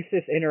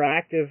 Noesis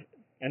Interactive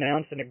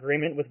announced an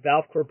agreement with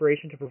Valve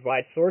Corporation to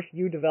provide Source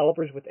U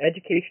developers with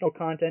educational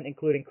content,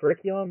 including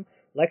curriculum,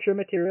 lecture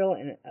material,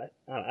 and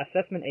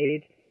assessment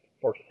aids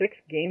for 6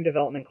 game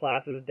development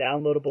classes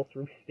downloadable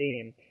through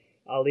Steam,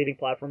 a leading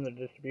platform in the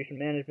distribution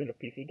management of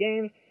PC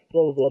games,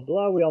 blah, blah, blah,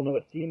 blah. We all know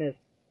what Steam is.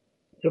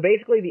 So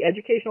basically, the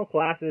educational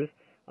classes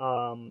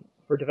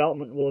for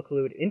development will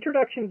include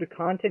Introduction to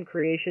Content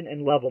Creation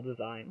and Level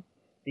Design,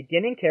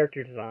 Beginning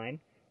Character Design,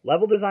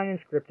 Level Design and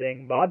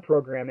Scripting, Mod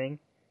Programming,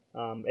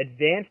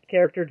 Advanced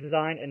Character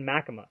Design, and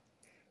Macama,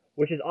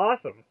 which is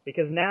awesome,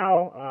 because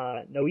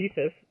now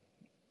Noesis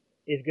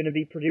is going to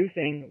be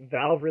producing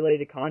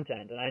Valve-related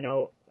content, and I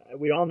know,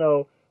 we all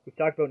know, we've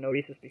talked about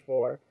Noesis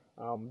before.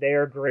 They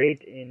are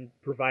great in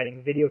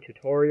providing video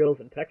tutorials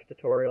and text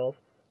tutorials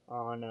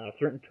on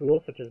certain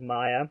tools such as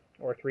Maya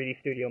or 3D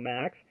Studio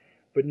Max,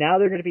 but now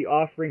they're going to be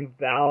offering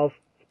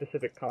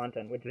Valve-specific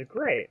content, which is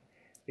great,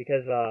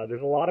 because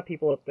there's a lot of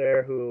people out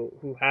there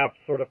who have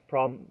sort of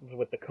problems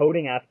with the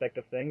coding aspect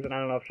of things, and I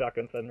don't know if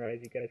Shotgun Sunrise,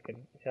 you guys can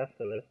attest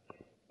to this,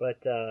 but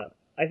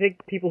I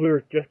think people who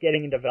are just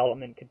getting in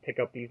development could pick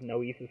up these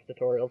Noesis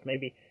tutorials,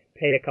 maybe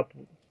pay a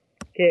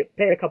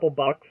couple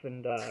bucks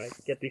and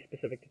get these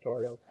specific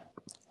tutorials.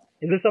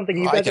 Is this something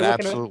you guys are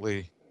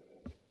looking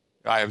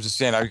at? I was just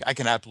saying, I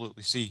can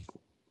absolutely see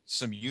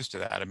some use to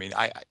that. I mean,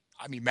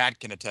 I mean, Matt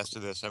can attest to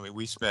this. I mean,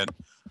 we spent,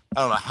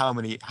 I don't know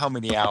how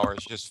many hours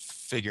just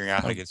figuring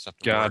out how to get stuff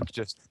to work,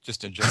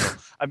 just in general.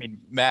 I mean,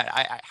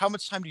 Matt, how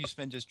much time do you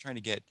spend just trying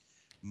to get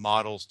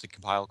models to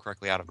compile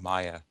correctly out of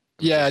Maya?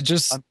 Yeah,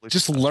 just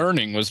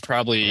learning was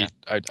probably,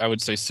 I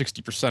would say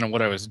 60% of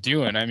what I was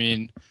doing. I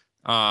mean,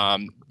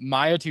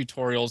 Maya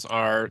tutorials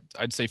are,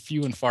 I'd say,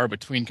 few and far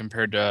between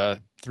compared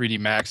to 3D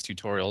Max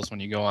tutorials when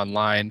you go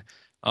online.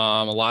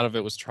 A lot of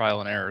it was trial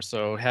and error.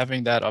 So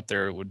having that up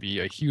there would be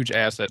a huge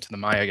asset to the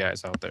Maya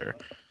guys out there.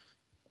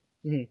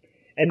 Mm-hmm.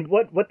 And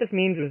what this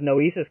means is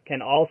Noesis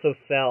can also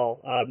sell,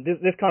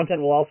 this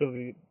content will also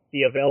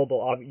be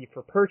available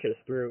for purchase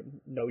through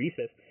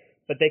Noesis,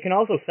 but they can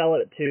also sell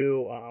it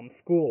to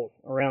schools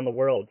around the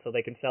world. So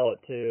they can sell it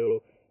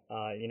to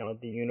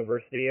the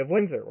University of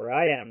Windsor, where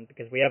I am,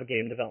 because we have a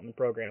game development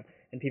program,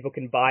 and people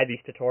can buy these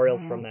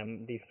tutorials from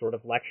them, these sort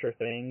of lecture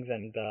things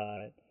and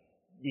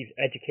these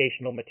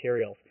educational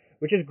materials,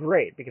 which is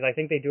great, because I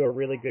think they do a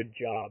really good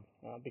job,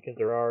 because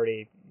they're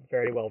already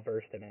very well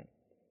versed in it.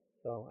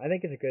 So I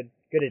think it's a good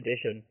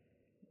addition,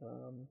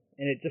 and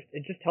it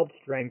just helps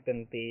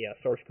strengthen the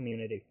Source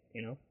community,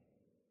 So.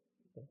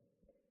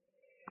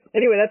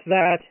 Anyway, that's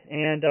that,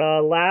 and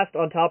last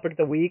on topic of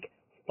the week,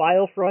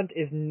 Filefront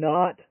is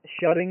not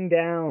shutting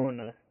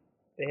down.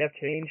 They have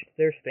changed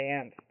their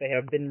stance. They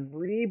have been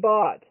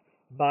rebought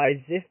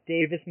by Ziff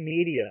Davis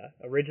Media.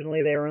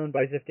 Originally, they were owned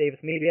by Ziff Davis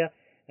Media,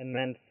 and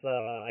then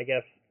I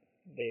guess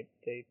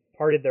they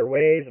parted their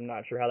ways. I'm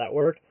not sure how that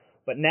worked.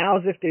 But now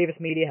Ziff Davis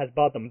Media has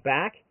bought them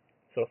back,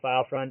 so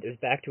Filefront is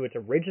back to its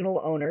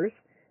original owners.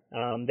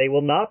 They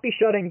will not be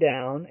shutting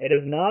down. It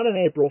is not an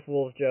April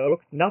Fool's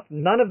joke.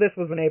 None of this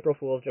was an April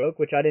Fool's joke,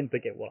 which I didn't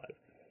think it was.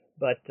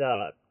 But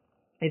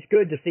it's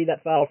good to see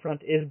that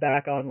Filefront is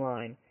back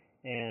online,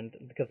 and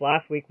because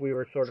last week we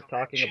were sort of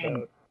talking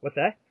about... What's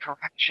that?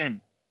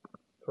 Correction.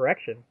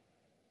 Correction?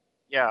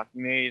 Yeah,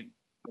 you made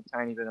a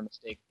tiny bit of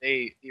mistake.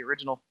 The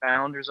original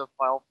founders of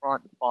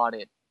Filefront bought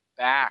it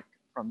back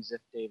from Ziff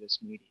Davis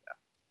Media.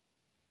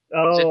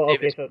 Oh, Ziff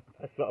okay. Davis,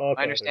 Okay.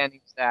 my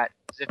understanding is that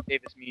Ziff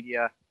Davis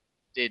Media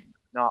did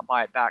not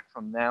buy it back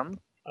from them.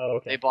 Oh,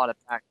 okay. They bought it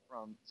back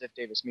from Ziff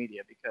Davis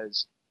Media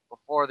because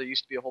before there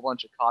used to be a whole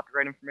bunch of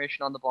copyright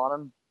information on the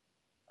bottom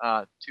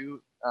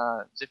to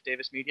Ziff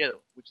Davis Media,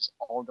 which is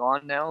all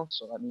gone now,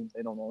 so that means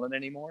they don't own it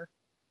anymore.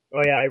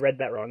 Oh yeah, I read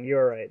that wrong.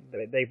 You're right.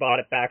 They bought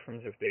it back from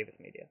Ziff Davis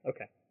Media.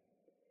 Okay.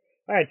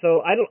 All right.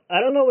 So I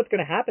don't know what's going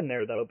to happen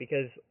there though,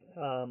 because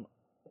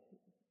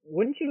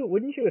wouldn't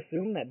you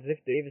assume that Ziff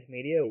Davis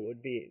Media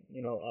would be,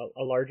 you know,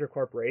 a larger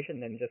corporation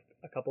than just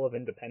a couple of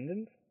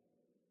independents?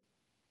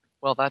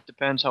 Well, that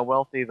depends how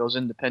wealthy those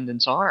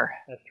independents are.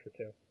 That's true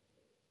too.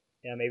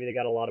 Yeah, maybe they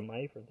got a lot of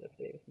money from Ziff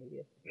Davis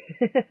Media.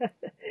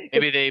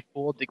 Maybe they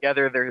pooled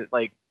together their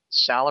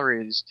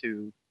salaries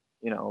to,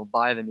 you know,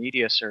 buy the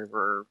media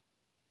server.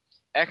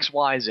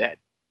 XYZ.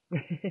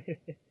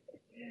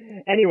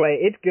 Anyway,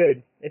 it's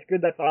good. It's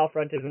good that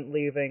Filefront isn't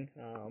leaving,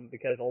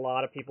 because a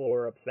lot of people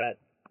were upset.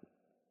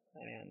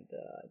 And,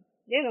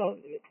 you know,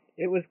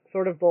 it was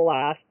sort of the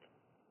last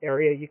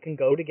area you can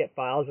go to get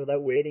files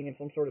without waiting in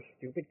some sort of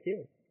stupid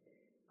queue.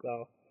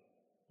 So,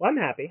 well, I'm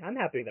happy. I'm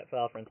happy that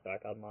Filefront's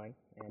back online,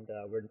 and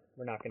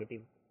we're not going to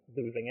be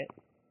losing it.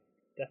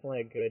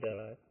 Definitely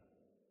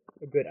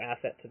a good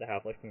asset to the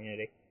Half-Life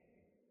community.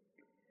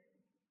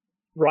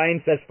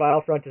 Ryan says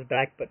Filefront is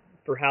back, but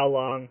for how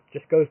long?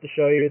 Just goes to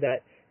show you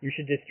that you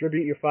should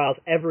distribute your files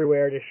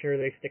everywhere to ensure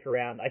they stick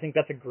around. I think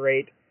that's a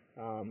great,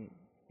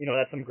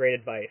 that's some great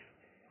advice.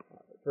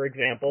 For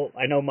example,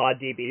 I know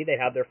ModDB, they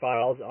have their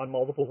files on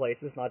multiple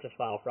places, not just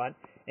Filefront,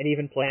 and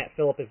even Plant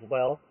Phillip as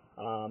well.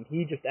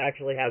 He just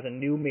actually has a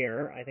new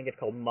mirror. I think it's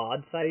called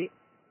Mod Site,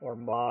 or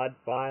Mod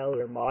File,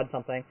 or Mod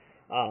something.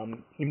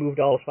 He moved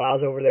all his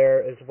files over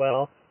there as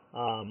well.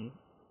 And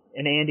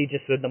Andy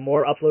just said the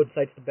more upload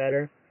sites, the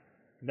better.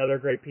 Another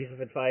great piece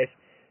of advice.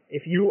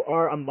 If you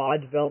are a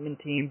mod development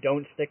team,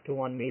 don't stick to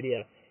one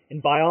media.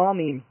 And by all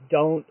means,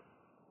 don't,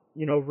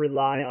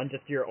 rely on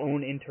just your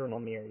own internal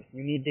mirrors.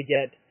 You need to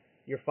get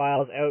your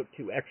files out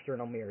to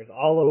external mirrors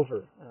all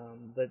over.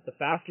 The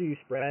faster you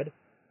spread,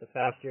 the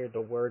faster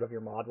the word of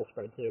your mod will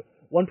spread too.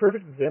 One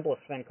perfect example is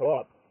Sven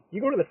Co-op.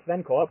 You go to the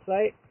Sven Co-op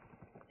site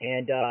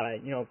and,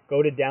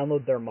 go to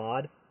download their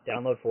mod,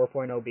 download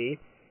 4.0b.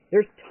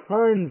 There's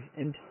tons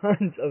and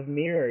tons of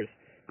mirrors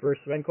for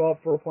Sven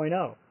Co-op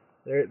 4.0.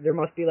 There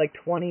must be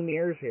 20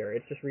 mirrors here.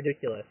 It's just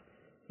ridiculous.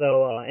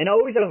 So, and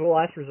always as a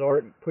last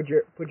resort, put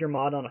your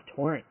mod on a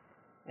torrent,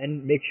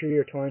 and make sure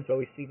your torrent's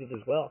always seeded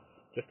as well,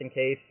 just in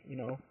case,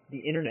 the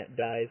internet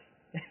dies,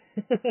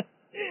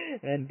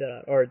 and,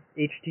 or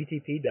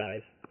HTTP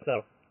dies.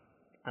 So,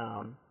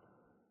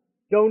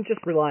 don't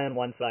just rely on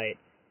one site.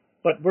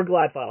 But we're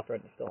glad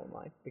Filefront is still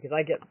online, because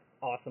I get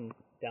awesome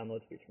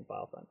download speeds from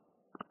Filefront.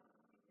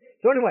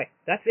 So anyway,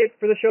 that's it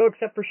for the show,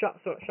 except for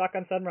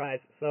Shotgun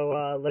Sunrise.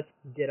 So let's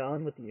get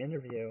on with the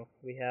interview.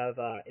 We have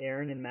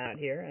Aaron and Matt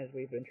here, as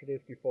we've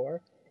introduced before.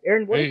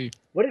 Aaron,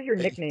 what is your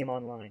nickname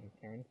online,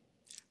 Aaron?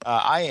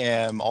 I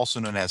am also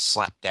known as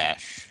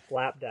Slapdash.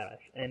 Slapdash.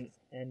 And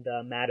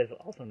Matt is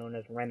also known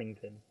as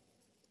Remington.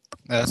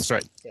 That's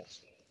right. Yeah.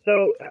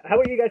 So how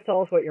about you guys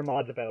tell us what your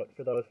mod's about,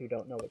 for those who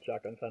don't know what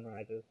Shotgun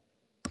Sunrise is?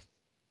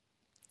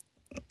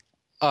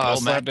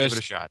 Matt, give it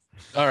a shot.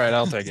 All right,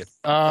 I'll take it.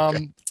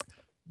 Okay.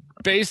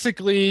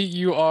 Basically,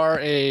 you are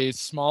a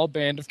small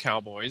band of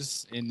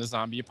cowboys in the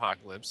zombie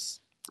apocalypse.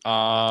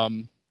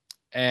 And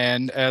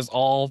as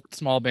all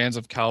small bands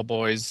of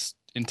cowboys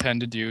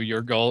intend to do,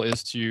 your goal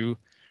is to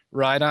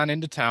ride on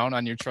into town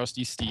on your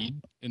trusty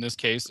steed, in this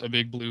case, a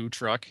big blue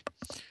truck,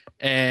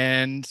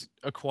 and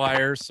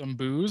acquire some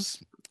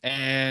booze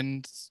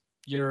and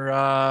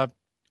your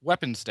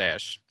weapon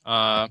stash.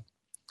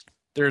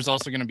 There's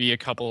also going to be a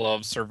couple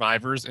of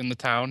survivors in the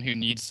town who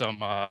need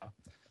some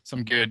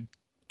good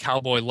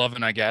cowboy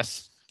loving, I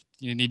guess.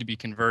 You need to be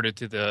converted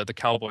to the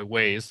cowboy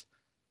ways,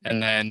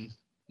 and then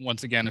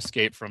once again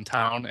escape from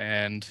town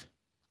and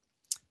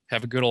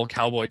have a good old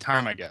cowboy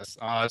time, I guess.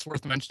 It's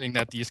worth mentioning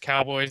that these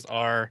cowboys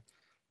are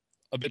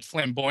a bit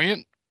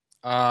flamboyant,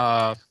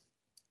 so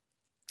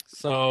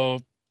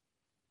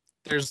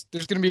there's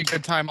going to be a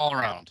good time all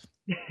around.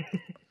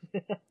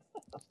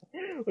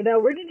 Well, now,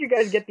 where did you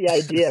guys get the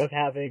idea of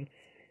having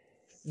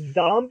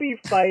zombie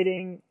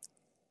fighting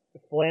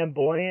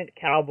flamboyant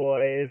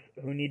cowboys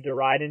who need to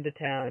ride into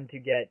town to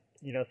get,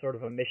 sort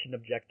of a mission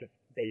objective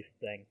based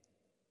thing?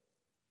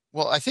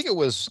 Well, I think it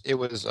was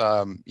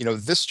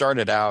this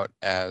started out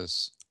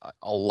as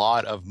a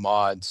lot of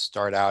mods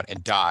start out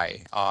and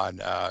die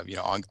on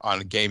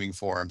gaming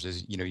forums.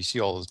 As you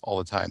see all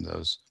the time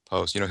those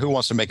posts, who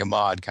wants to make a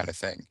mod kind of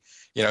thing.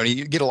 And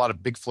you get a lot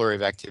of big flurry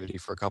of activity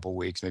for a couple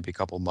weeks, maybe a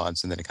couple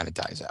months, and then it kind of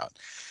dies out.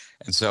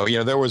 And so,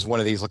 there was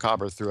one of these.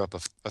 Lacabre threw up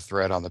a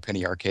thread on the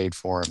Penny Arcade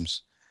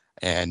forums,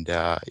 and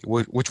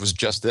which was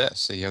just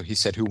this. He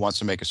said, "Who wants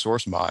to make a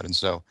source mod?" And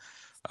so,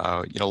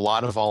 a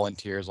lot of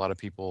volunteers, a lot of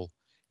people,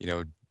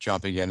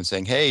 jumping in and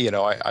saying, hey,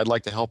 I'd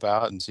like to help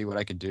out and see what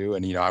I could do.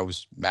 And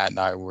Matt and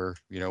I were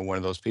one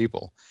of those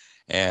people,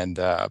 and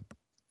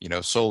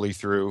solely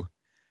through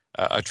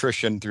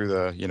attrition through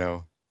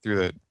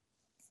the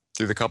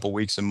couple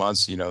weeks and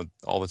months,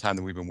 all the time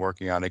that we've been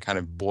working on it, kind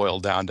of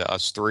boiled down to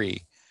us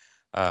three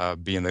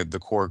being the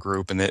core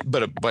group, and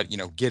but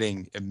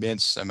getting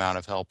immense amount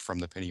of help from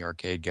the Penny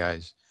Arcade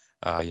guys,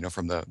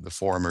 from the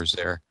forumers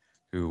there,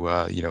 who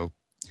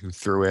who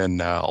threw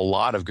in a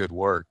lot of good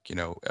work.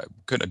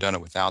 Couldn't have done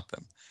it without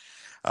them.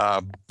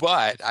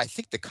 But I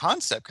think the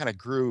concept kind of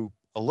grew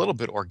a little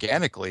bit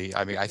organically.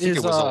 I mean, I think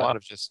it was a lot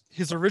of just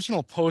his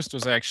original post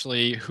was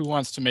actually, who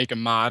wants to make a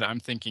mod? I'm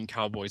thinking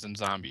cowboys and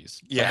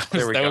zombies. Yeah,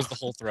 that was the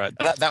whole thread.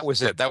 That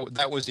was it.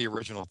 That was the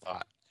original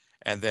thought,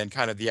 and then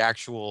kind of the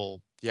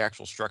actual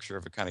structure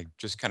of it kind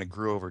of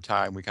grew over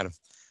time. We kind of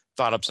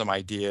thought up some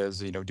ideas.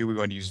 Do we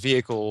want to use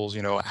vehicles?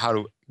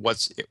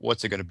 What's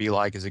it going to be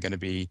like? Is it going to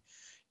be,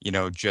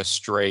 just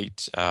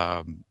straight,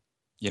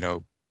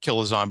 kill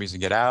the zombies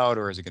and get out,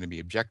 or is it going to be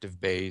objective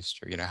based,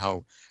 or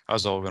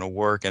how's it all going to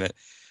work? And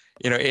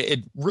it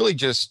really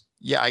just,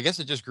 I guess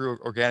it just grew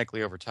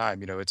organically over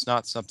time. It's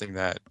not something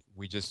that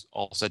we just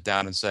all sat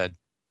down and said,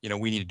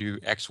 we need to do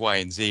X, Y,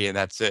 and Z, and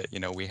that's it.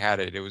 We had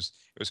it. It was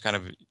kind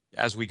of,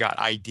 as we got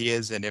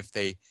ideas, and if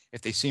they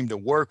seemed to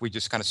work, we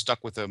just kind of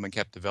stuck with them and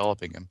kept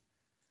developing them.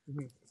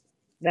 Mm-hmm.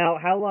 Now,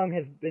 how long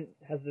has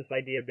this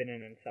idea been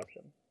in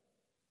inception?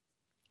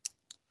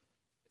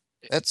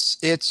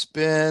 It's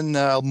been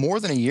more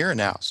than a year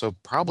now, so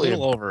probably a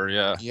little over,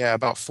 yeah. Yeah,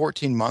 about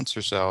 14 months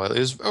or so.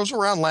 It was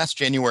around last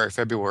January,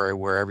 February,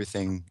 where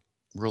everything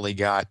really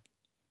got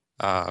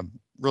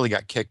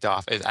kicked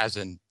off, as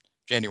in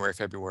January,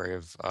 February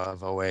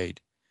of 08,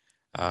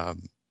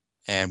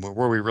 and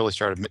where we really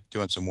started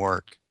doing some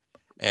work.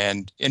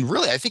 And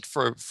really, I think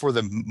for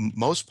the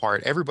most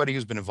part, everybody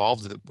who's been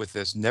involved with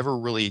this never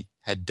really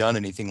had done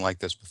anything like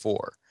this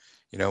before.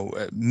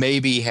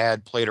 Maybe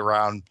had played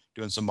around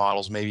doing some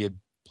models, maybe had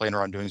played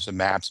around doing some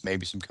maps,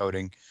 maybe some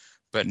coding,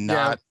 but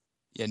not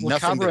nothing.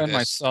 Cabra and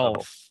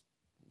myself,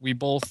 we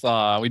both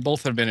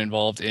have been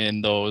involved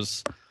in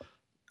those,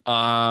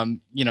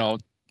 thrown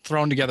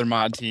together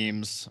mod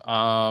teams,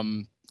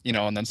 and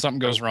then something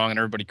goes wrong and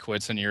everybody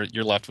quits, and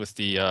you're left with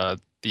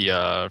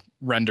the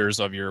renders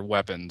of your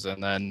weapons,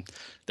 and then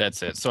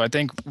that's it. So I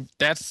think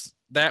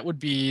that would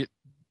be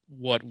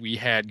what we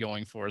had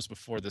going for us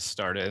before this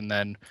started. And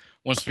then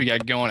once we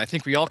got going, I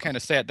think we all kind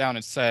of sat down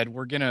and said,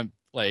 we're gonna,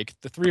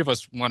 the three of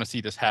us want to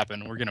see this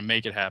happen, we're gonna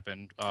make it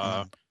happen.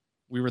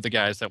 We were the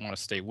guys that want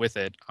to stay with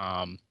it.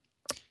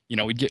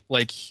 We'd get,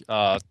 like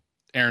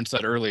Aaron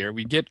said earlier,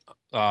 we'd get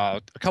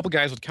a couple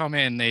guys would come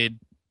in, they'd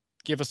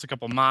give us a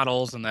couple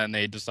models, and then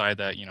they'd decide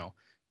that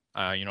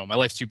my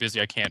life's too busy,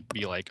 I can't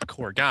be like a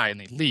core guy, and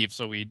they'd leave.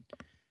 So we'd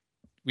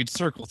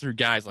circle through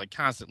guys like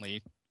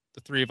constantly. The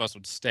three of us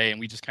would stay,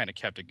 and we just kind of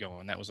kept it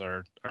going. That was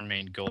our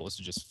main goal, was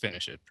to just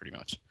finish it pretty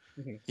much.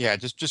 Mm-hmm. Yeah,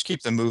 just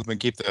keep the movement,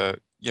 keep the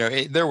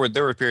there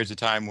were periods of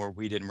time where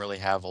we didn't really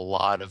have a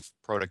lot of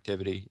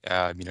productivity,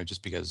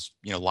 just because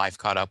life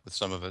caught up with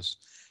some of us,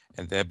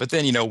 but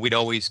then we'd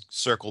always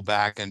circle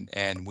back,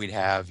 and we'd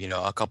have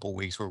a couple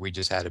weeks where we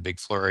just had a big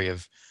flurry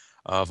of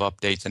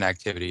updates and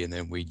activity, and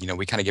then we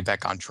kind of get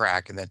back on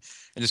track, and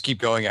just keep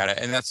going at it.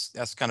 And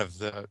that's kind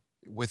of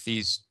with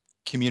these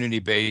community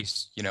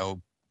based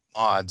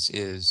mods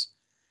is,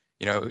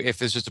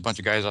 if it's just a bunch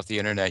of guys off the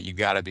internet, you've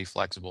got to be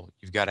flexible.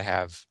 You've got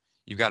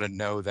to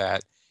know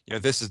that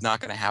this is not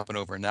going to happen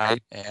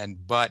overnight,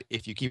 but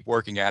if you keep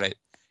working at it,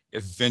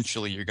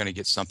 eventually you're going to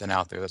get something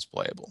out there that's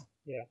playable.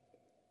 Yeah.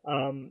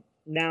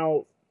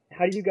 Now,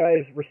 how do you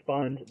guys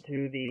respond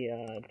to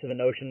the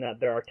notion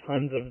that there are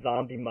tons of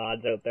zombie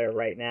mods out there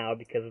right now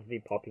because of the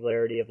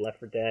popularity of Left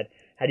 4 Dead?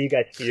 How do you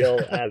guys feel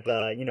as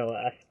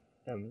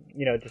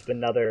just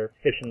another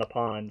fish in the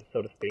pond,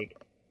 so to speak?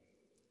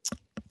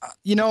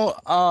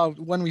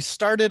 When we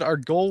started, our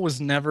goal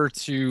was never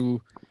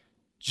to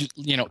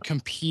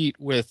compete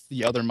with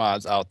the other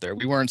mods out there.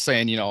 We weren't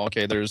saying,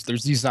 okay, there's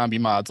these zombie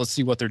mods, let's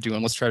see what they're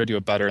doing, let's try to do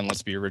it better, and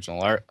let's be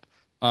original.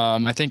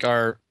 I think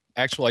our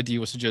actual idea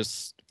was to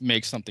just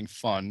make something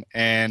fun.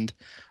 And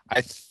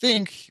I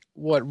think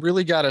what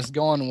really got us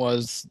going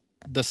was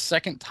the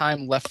second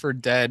time Left 4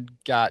 Dead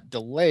got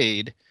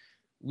delayed,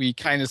 we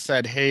kind of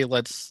said, hey,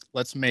 let's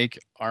make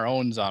our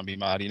own zombie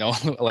mod,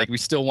 like we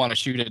still want to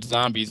shoot at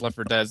zombies. Left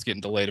 4 Dead's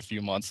getting delayed a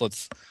few months.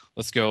 Let's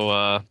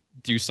go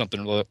do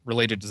something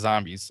related to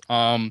zombies.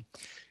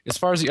 As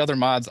far as the other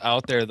mods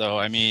out there, though,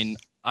 I mean,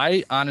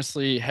 I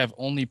honestly have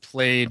only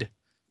played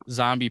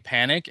Zombie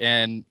Panic,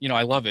 and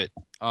I love it.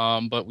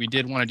 But we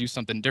did want to do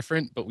something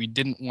different, but we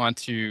didn't want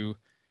to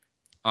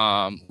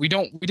we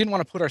didn't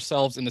want to put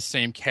ourselves in the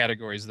same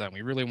category as them.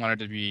 We really wanted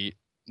to be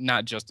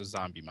not just a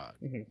zombie mod.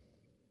 Mm-hmm.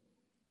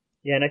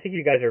 Yeah, and I think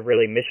you guys are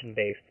really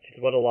mission-based, which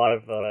is what a lot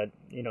of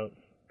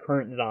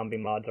current zombie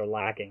mods are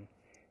lacking,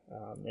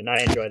 and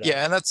I enjoy that.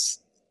 Yeah, and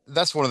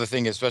that's one of the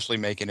things, especially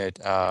making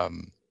it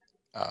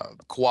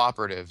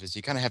cooperative, is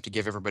you kind of have to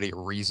give everybody a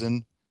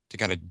reason to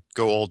kind of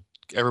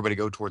everybody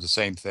go towards the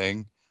same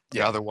thing.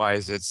 Yeah.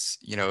 Otherwise, it's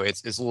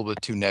it's a little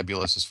bit too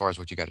nebulous as far as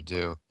what you got to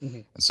do.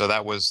 Mm-hmm. And so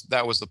that was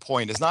the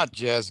point. It's not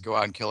just go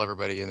out and kill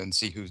everybody and then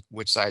see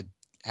which side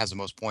has the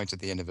most points at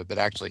the end of it, but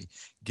actually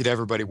get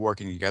everybody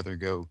working together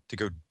to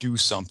go do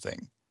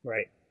something.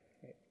 Right.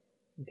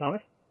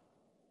 Thomas?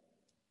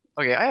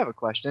 Okay, I have a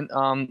question.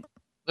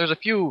 There's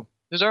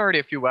already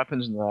a few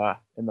weapons in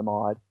the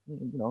mod.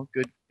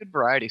 Good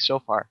variety so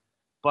far.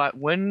 But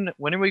when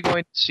are we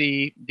going to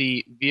see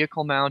the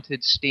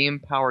vehicle-mounted,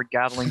 steam-powered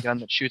Gatling gun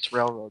that shoots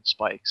railroad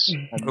spikes?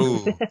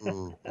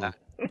 Ooh.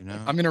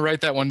 I'm gonna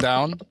write that one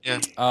down.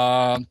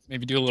 Yeah.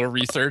 Maybe do a little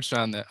research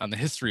on the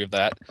history of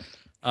that.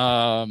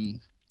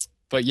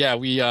 But yeah,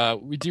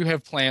 we do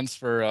have plans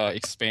for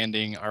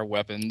expanding our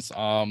weapons.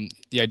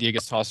 The idea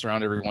gets tossed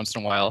around every once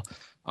in a while.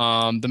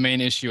 The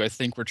main issue I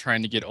think we're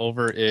trying to get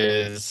over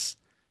is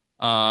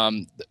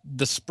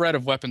the spread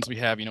of weapons we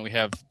have. We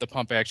have the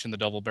pump action, the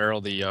double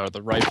barrel,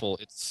 the rifle.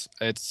 It's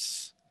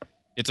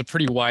a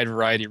pretty wide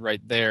variety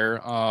right there.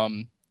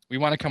 We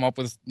want to come up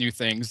with new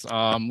things.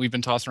 We've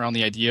been tossing around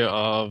the idea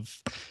of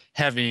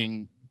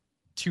having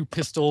 2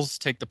 pistols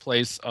take the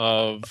place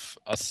of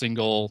a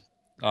single,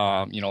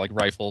 like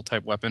rifle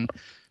type weapon.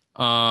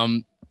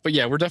 But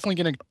yeah, we're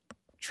definitely going to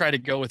try to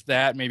go with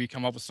that. Maybe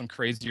come up with some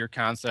crazier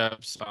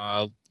concepts.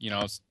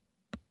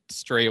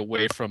 Stray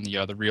away from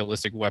the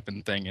realistic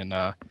weapon thing, and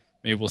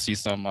maybe we'll see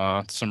some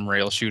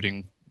rail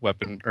shooting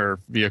weapon or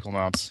vehicle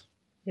mounts.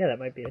 Yeah, that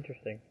might be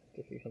interesting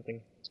to see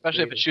something.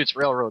 Especially if it shoots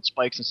railroad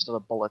spikes instead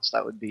of bullets,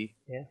 that would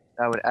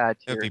add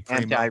to your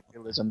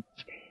anti-realism.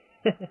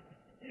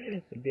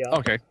 It'd be awesome.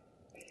 Okay.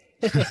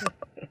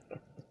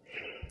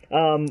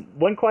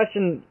 One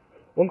question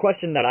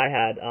that I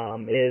had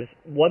is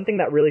one thing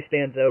that really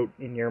stands out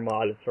in your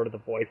mod is sort of the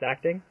voice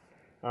acting.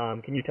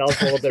 Can you tell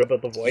us a little bit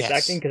about the voice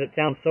acting? Because it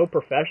sounds so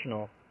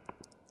professional.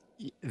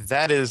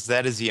 That is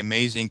the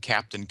amazing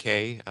Captain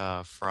K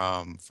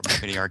from the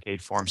Penny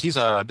Arcade forums.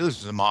 I believe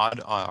he's a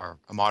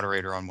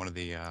moderator on one of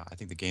the I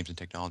think the Games and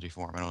Technology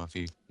forum. I don't know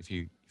if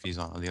he's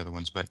on the other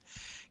ones, but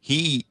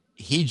he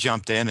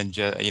jumped in and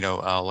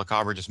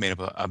LeCobre just made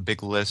up a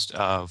big list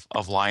of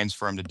lines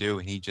for him to do,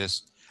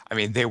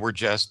 and they were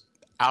just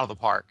out of the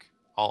park.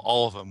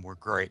 All of them were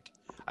great.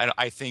 I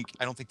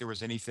don't think there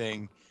was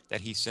anything that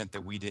he sent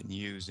that we didn't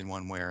use in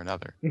one way or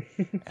another.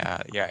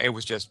 It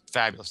was just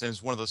fabulous. And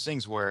it's one of those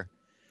things where,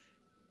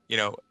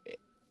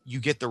 you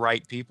get the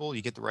right people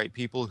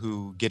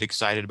who get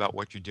excited about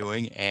what you're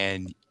doing,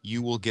 and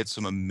you will get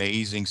some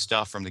amazing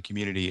stuff from the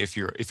community if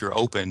you're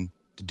open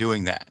to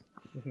doing that.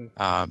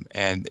 Mm-hmm.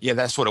 And yeah,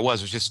 that's what it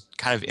was. It was just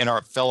kind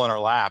of fell in our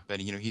lap. And,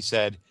 he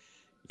said,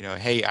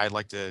 hey, I'd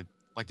like to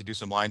do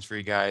some lines for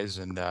you guys.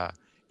 And,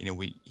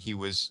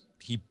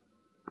 he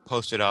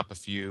posted up a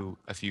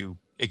few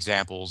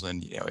examples,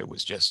 and it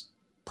was just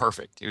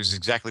perfect. It was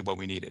exactly what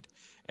we needed,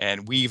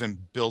 and we even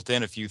built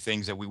in a few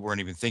things that we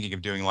weren't even thinking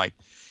of doing. Like,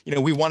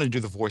 we wanted to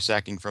do the voice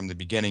acting from the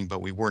beginning, but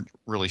we weren't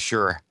really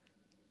sure,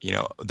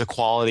 the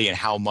quality and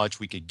how much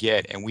we could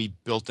get, and we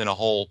built in a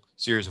whole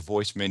series of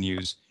voice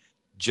menus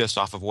just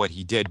off of what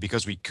he did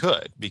because we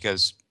could,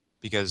 because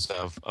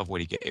of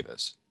what he gave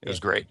us. It was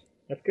great.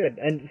 That's good.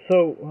 And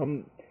so,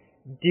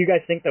 do you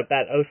guys think that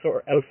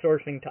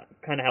outsourcing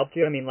kind of helped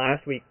you? I mean,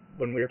 last week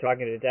when we were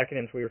talking to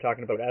Decadence, we were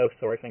talking about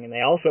outsourcing, and they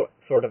also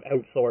sort of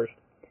outsourced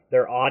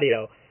their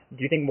audio.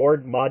 Do you think more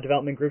mod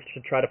development groups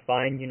should try to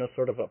find,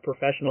 sort of a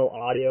professional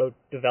audio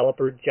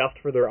developer just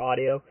for their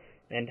audio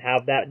and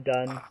have that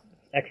done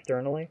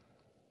externally?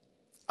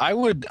 I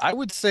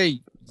would say,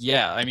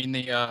 yeah. I mean,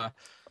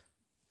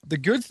 the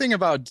good thing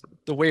about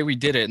the way we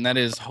did it, and that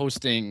is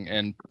hosting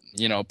and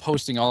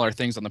posting all our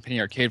things on the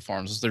Penny Arcade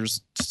forums, is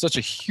there's such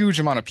a huge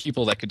amount of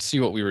people that could see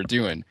what we were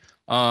doing.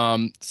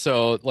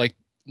 So like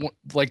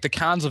the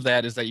cons of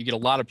that is that you get a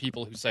lot of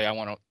people who say I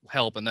want to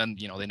help, and then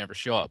they never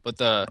show up. But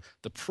the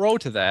pro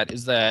to that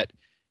is that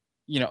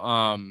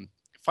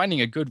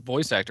finding a good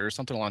voice actor or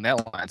something along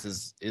that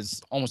lines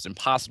is almost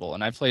impossible.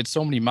 And I've played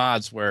so many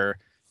mods where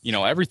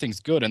everything's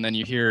good, and then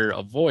you hear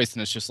a voice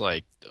and it's just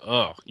like,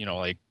 oh,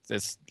 like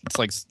it's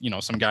like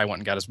some guy went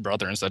and got his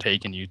brother and said, hey,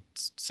 can you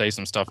say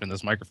some stuff in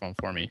this microphone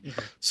for me?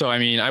 Mm-hmm. So I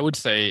mean, I would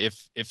say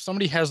if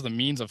somebody has the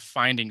means of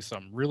finding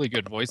some really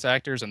good voice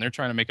actors and they're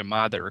trying to make a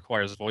mod that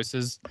requires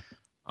voices,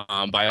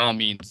 by all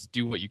means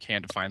do what you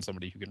can to find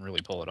somebody who can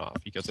really pull it off,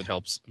 because it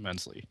helps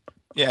immensely.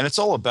 Yeah, and it's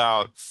all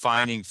about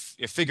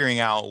figuring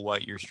out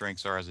what your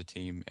strengths are as a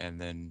team,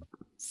 and then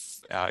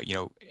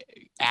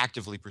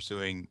actively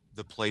pursuing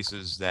the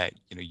places that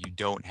you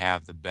don't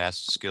have the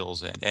best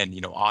skills in.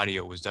 And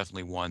audio was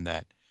definitely one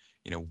that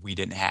we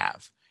didn't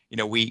have.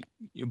 We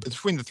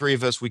between the three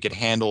of us, we could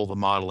handle the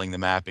modeling, the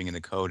mapping, and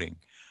the coding,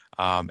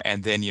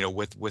 and then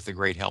with the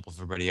great help of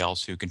everybody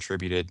else who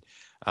contributed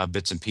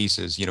bits and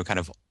pieces, kind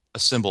of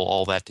assemble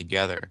all that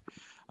together.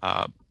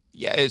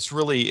 It's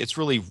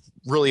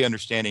really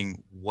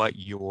understanding what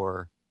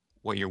your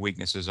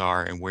weaknesses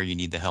are and where you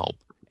need the help,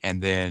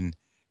 and then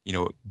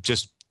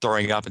just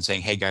throwing up and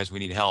saying, hey guys, we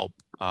need help.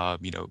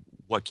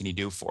 What can you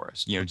do for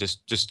us?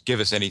 Just give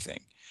us anything.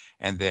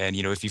 And then,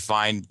 if you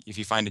find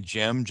a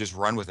gem, just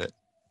run with it.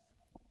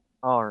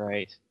 All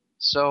right.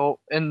 So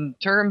in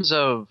terms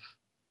of,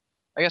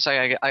 I guess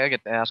I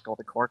get to ask all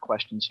the core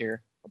questions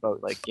here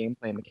about like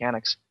gameplay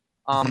mechanics.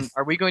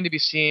 Are we going to be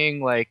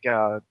seeing like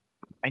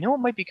I know it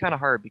might be kind of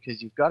hard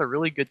because you've got a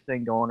really good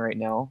thing going right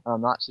now.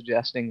 I'm not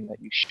suggesting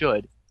that you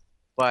should,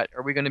 but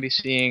are we going to be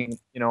seeing,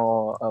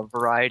 a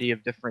variety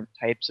of different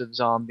types of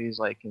zombies,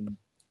 like in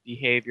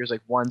behaviors,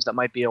 like ones that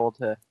might be able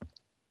to?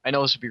 I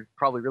know this would be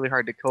probably really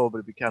hard to code, but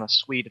it'd be kind of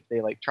sweet if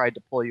they like tried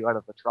to pull you out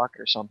of the truck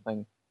or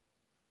something.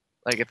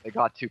 Like if they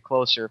got too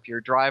close, or if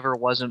your driver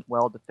wasn't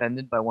well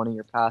defended by one of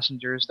your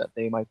passengers, that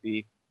they might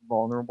be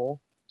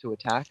vulnerable to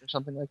attack or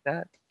something like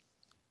that.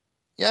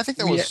 Yeah, I think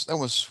that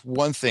was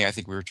one thing I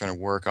think we were trying to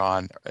work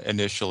on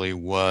initially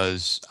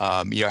was,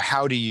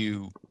 how do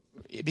you,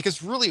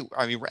 because really,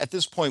 I mean, at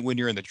this point when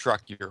you're in the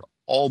truck, you're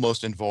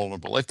almost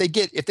invulnerable. If they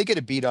get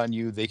a beat on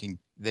you, they can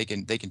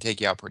take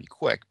you out pretty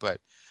quick.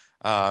 But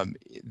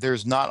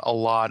there's not a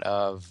lot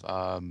of,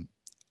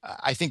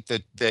 I think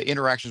that the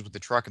interactions with the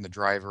truck and the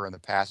driver and the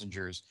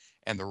passengers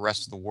and the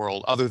rest of the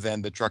world, other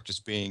than the truck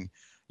just being,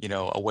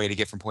 a way to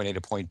get from point A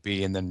to point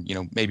B, and then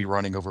maybe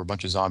running over a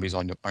bunch of zombies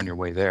on your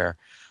way there.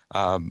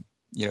 I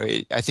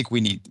think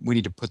we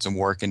need to put some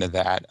work into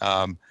that.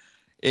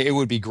 It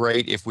would be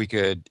great if we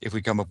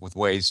come up with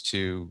ways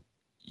to,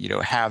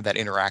 have that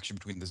interaction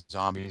between the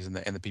zombies and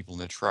the people in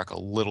the truck a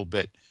little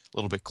bit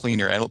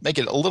cleaner, and make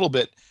it a little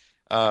bit,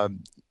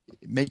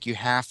 make you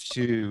have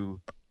to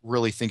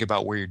really think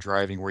about where you're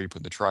driving, where you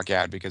put the truck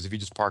at, because if you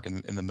just park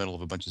in the middle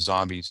of a bunch of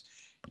zombies,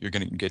 you're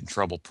going to get in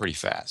trouble pretty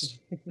fast.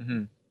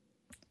 Mm-hmm.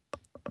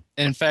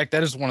 And in fact,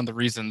 that is one of the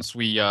reasons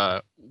we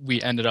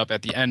ended up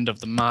at the end of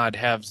the mod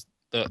have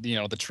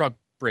the truck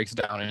breaks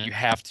down and you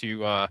have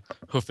to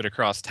hoof it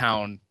across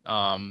town.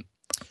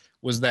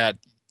 Was that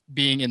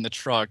being in the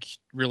truck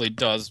really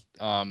does,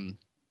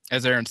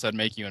 as Aaron said,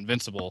 make you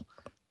invincible.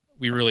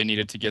 We really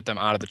needed to get them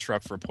out of the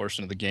truck for a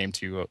portion of the game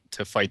to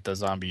fight the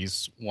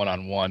zombies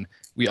one-on-one.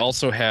 We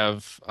also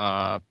have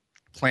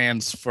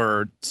plans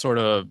for sort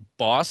of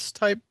boss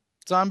type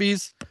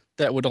zombies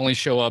that would only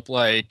show up,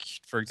 like,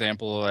 for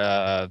example,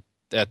 at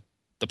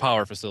the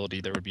power facility.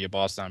 There would be a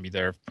boss zombie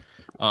there.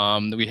 I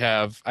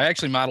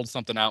actually modeled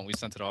something out and we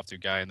sent it off to a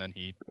guy, and then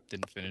he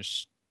didn't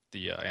finish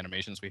the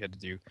animations we had to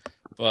do.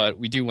 But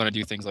we do want to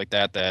do things like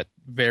that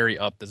vary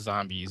up the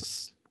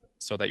zombies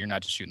so that you're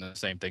not just shooting the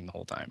same thing the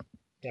whole time.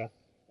 Yeah,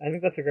 I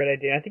think that's a great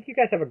idea. I think you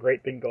guys have a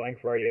great thing going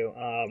for you,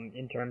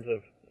 in terms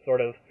of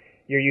sort of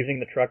you're using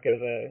the truck as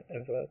a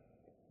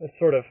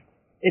sort of,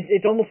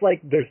 it's almost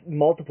like there's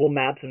multiple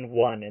maps in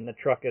one, and the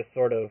truck is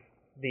sort of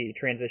the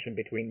transition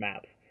between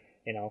maps,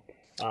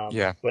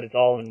 Yeah. But it's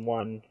all in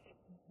one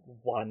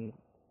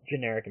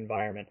generic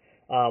environment.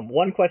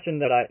 One question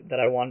that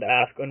I wanted to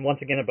ask, and once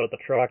again about the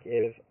truck,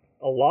 is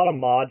a lot of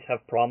mods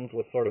have problems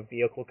with sort of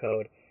vehicle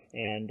code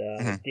and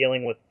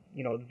dealing with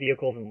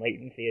vehicles and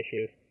latency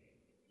issues.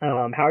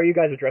 How are you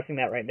guys addressing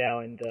that right now,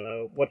 and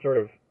what sort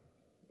of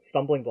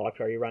stumbling blocks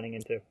are you running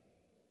into?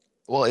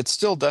 Well, it's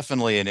still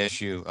definitely an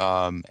issue,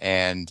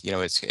 and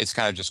it's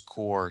kind of just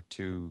core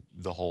to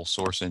the whole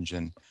Source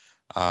engine.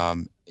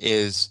 And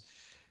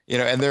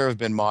there have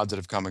been mods that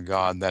have come and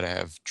gone that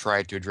have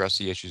tried to address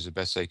the issues the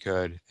best they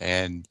could,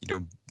 and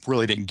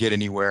really didn't get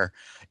anywhere.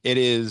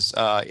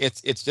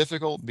 It's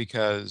difficult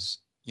because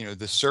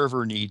the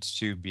server needs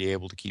to be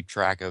able to keep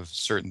track of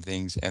certain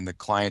things, and the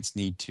clients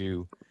need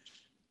to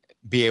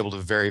be able to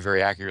very,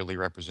 very accurately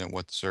represent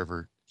what the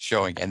server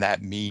showing, and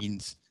that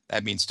means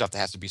stuff that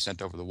has to be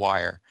sent over the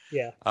wire.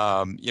 Yeah.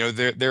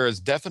 There is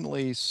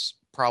definitely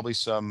probably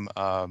some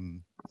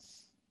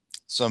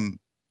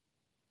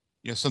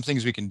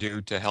things we can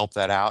do to help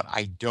that out.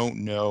 I don't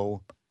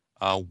know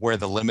where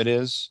the limit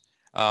is.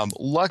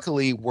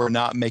 Luckily, we're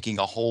not making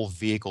a whole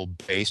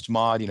vehicle-based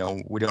mod.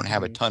 We don't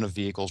have a ton of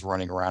vehicles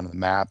running around in the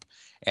map,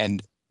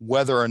 and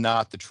whether or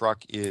not the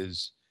truck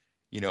is,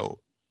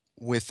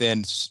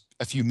 within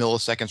a few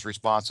milliseconds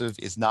responsive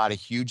is not a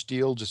huge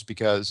deal, just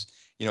because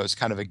it's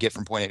kind of a get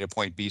from point A to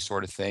point B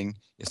sort of thing.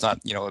 It's not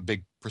a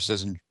big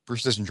precision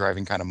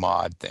driving kind of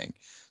mod thing.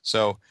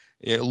 So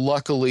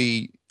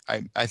luckily,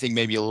 I think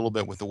maybe a little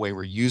bit with the way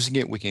we're using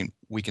it, we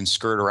can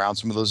skirt around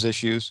some of those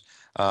issues.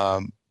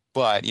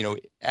 But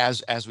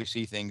as we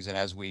see things and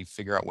as we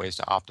figure out ways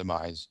to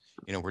optimize,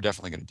 we're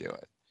definitely going to do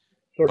it.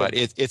 But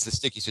it's a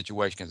sticky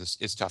situation because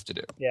it's tough to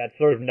do. Yeah, it's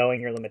sort of knowing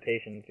your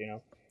limitations,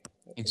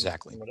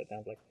 Exactly. From what it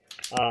sounds like.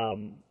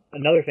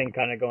 Another thing,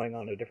 kind of going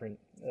on a different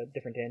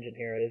tangent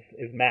here,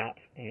 is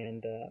maps,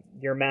 and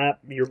your mod,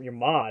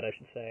 I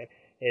should say,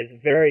 is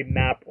very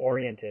map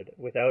oriented.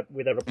 Without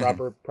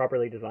a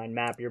properly designed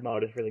map, your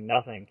mod is really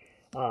nothing.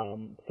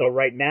 So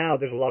right now,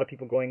 there's a lot of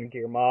people going into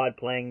your mod,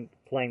 playing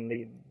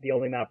the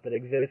only map that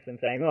exists, and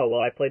saying, oh well,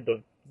 I played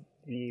the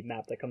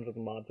map that comes with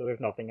the mod, so there's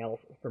nothing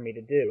else for me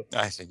to do.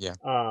 I see, yeah.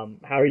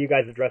 How are you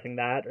guys addressing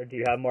that, or do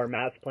you have more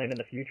maps planned in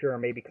the future, or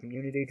maybe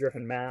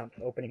community-driven maps,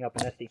 opening up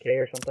an SDK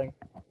or something?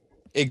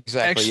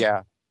 Exactly.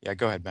 Actually, yeah.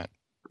 Go ahead, Matt.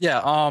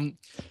 Yeah.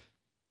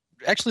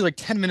 actually like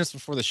 10 minutes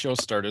before the show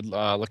started,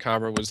 La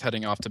Cabra was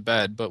heading off to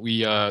bed, but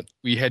we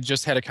had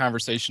just had a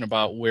conversation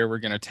about where we're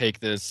going to take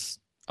this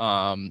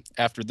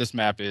after this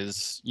map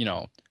is,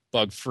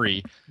 bug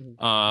free.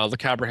 La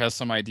Cabra has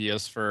some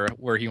ideas for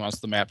where he wants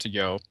the map to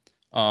go.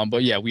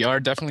 But yeah, we are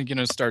definitely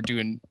going to start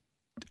doing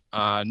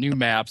new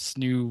maps,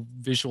 new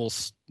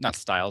visuals, not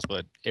styles,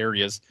 but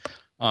areas.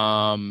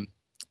 And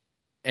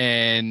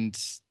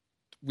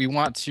we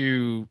want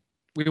to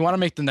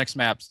make the next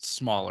map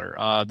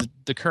smaller.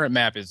 The current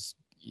map is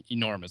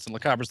enormous, and La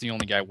Cabra's the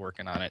only guy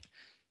working on it.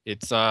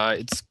 It's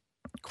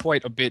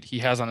quite a bit he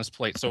has on his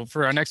plate. So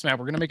for our next map,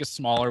 we're going to make it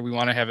smaller. We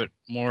want to have it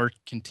more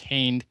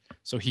contained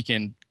so he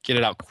can get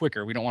it out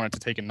quicker. We don't want it to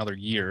take another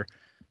year.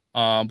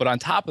 But on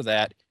top of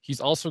that,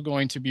 he's also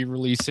going to be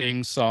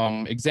releasing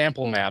some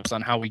example maps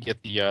on how we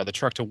get the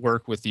truck to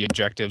work with the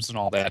objectives and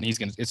all that. And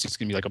it's just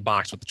gonna be like a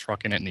box with the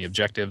truck in it and the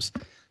objectives,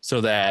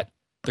 so that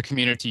the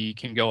community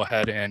can go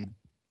ahead and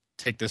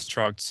take this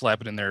truck,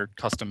 slap it in their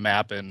custom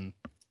map, and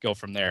go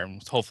from there.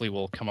 And hopefully,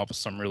 we'll come up with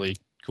some really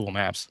cool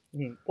maps.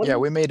 Yeah,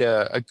 we made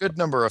a good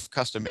number of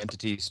custom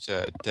entities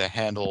to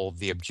handle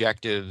the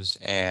objectives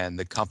and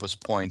the compass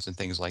points and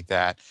things like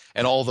that.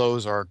 And all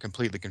those are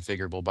completely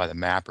configurable by the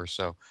mapper.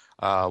 So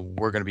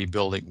we're going to be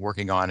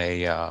working on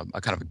a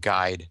kind of a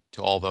guide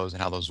to all those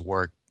and how those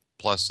work,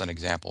 plus an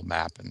example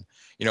map. And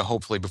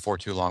hopefully before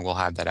too long we'll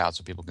have that out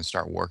so people can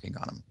start working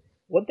on them.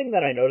 One thing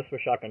that I noticed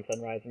with Shotgun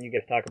Sunrise, and you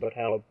guys talk about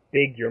how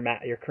big your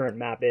current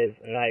map is,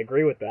 and I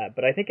agree with that,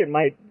 but I think it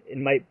might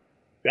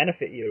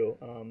benefit you,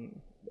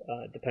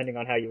 depending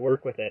on how you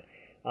work with it,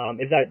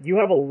 is that you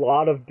have a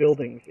lot of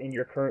buildings in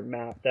your current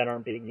map that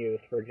aren't being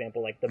used. For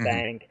example, like the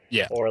bank,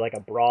 or like a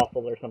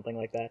brothel or something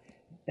like that.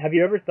 Have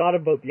you ever thought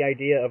about the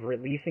idea of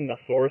releasing the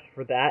source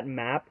for that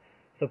map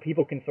so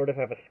people can sort of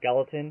have a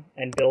skeleton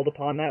and build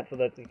upon that, so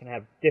that they can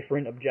have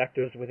different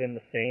objectives within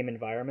the same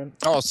environment?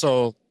 Oh,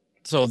 so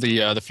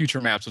the future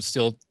maps would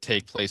still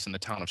take place in the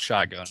town of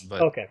Shotgun,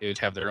 but it would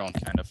have their own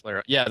kind of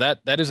flair. Yeah,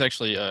 that is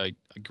actually a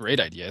great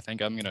idea. I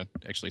think I'm gonna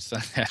actually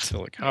send that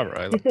to La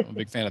Cabra. I'm a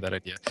big fan of that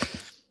idea.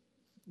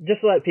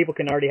 Just so that people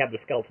can already have the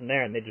skeleton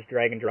there, and they just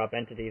drag and drop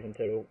entities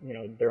into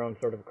their own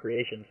sort of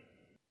creations.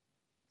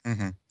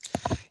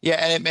 Yeah,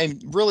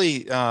 and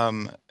really,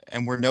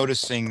 and we're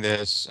noticing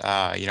this,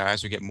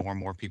 as we get more and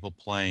more people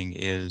playing,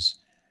 is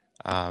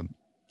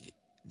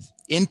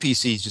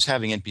NPCs, just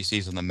having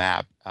NPCs on the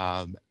map,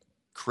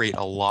 create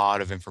a lot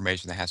of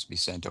information that has to be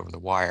sent over the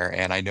wire.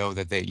 And I know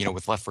that they,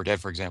 with Left4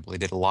 Dead, for example, they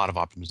did a lot of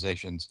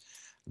optimizations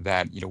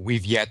that,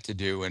 we've yet to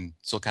do and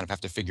still kind of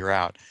have to figure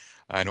out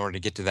in order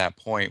to get to that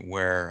point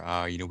where,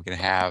 we can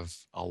have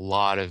a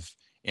lot of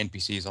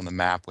NPCs on the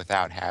map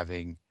without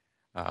having,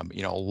 a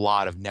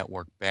lot of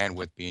network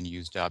bandwidth being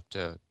used up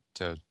to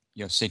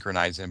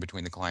synchronize in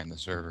between the client and the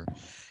server.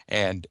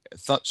 And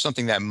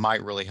something that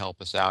might really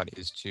help us out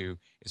is to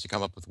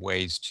come up with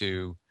ways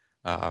to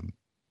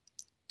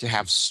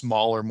have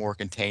smaller, more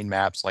contained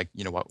maps, like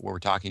what we're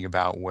talking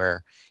about,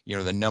 where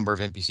the number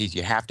of NPCs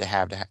you have to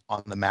have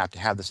on the map to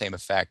have the same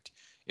effect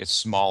is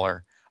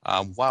smaller,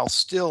 while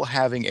still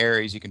having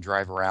areas you can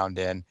drive around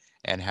in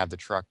and have the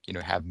truck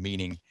have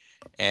meaning.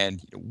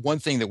 And one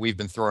thing that we've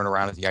been throwing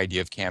around is the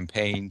idea of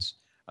campaigns,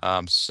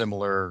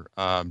 similar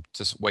to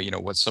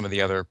what some of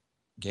the other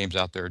games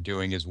out there are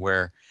doing, is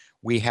where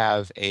we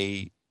have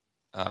a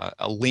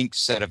linked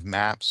set of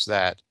maps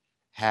that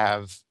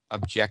have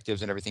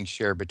objectives and everything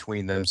shared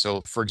between them. So,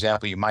 for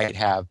example, you might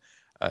have,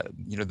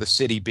 the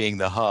city being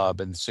the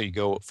hub, and so you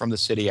go from the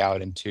city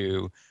out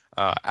into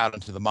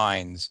the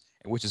mines,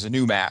 which is a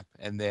new map,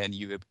 and then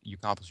you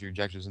accomplish your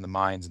objectives in the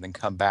mines, and then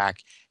come back,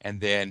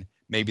 and then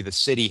maybe the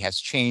city has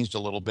changed a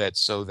little bit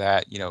so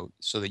that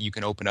you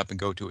can open up and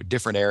go to a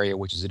different area,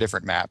 which is a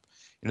different map.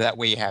 That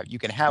way you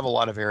can have a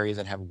lot of areas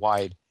and have a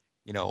wide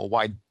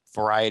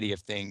variety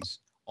of things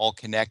all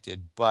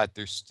connected, but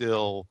there's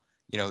still,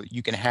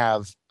 you can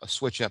have a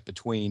switch up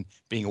between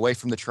being away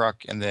from the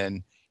truck and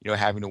then,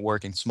 having to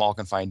work in small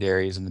confined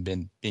areas and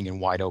then being in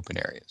wide open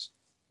areas.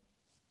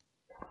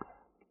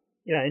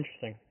 Yeah,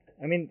 interesting.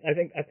 I mean, I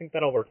think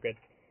that'll work good.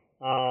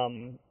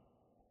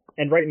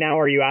 And right now,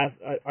 are you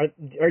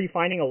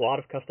finding a lot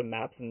of custom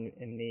maps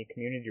in the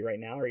community right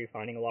now? Are you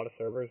finding a lot of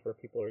servers where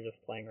people are just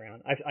playing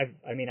around?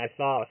 I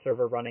saw a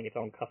server running its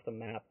own custom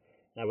map,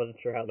 and I wasn't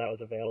sure how that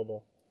was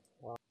available.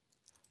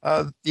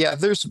 Yeah,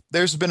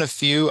 there's been a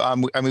few.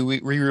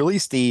 We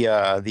released the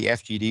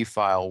FGD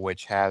file,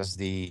 which has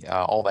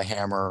all the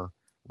hammer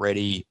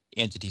ready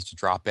entities to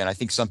drop in. I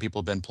think some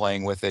people have been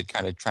playing with it,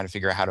 kind of trying to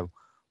figure out how the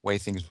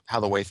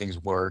way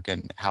things work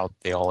and how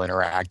they all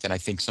interact. And I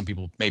think some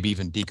people maybe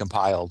even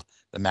decompiled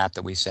the map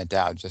that we sent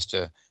out just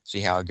to see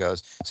how it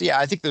goes. So yeah,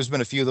 I think there's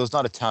been a few of those,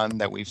 not a ton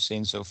that we've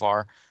seen so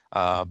far.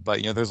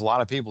 But there's a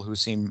lot of people who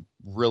seem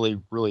really,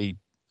 really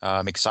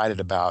excited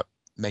about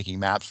making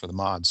maps for the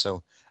mods.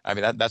 So I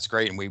mean, that's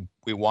great, and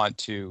we want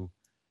to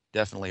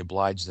definitely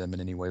oblige them in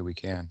any way we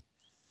can.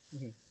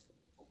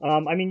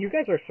 I mean, you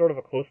guys are sort of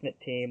a close-knit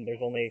team. There's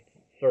only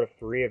sort of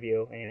 3 of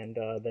you, and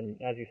then,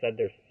 as you said,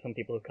 there's some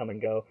people who come and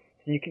go.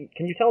 Can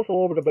you tell us a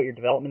little bit about your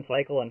development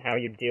cycle and how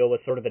you deal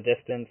with sort of the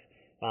distance?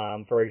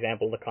 For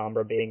example, the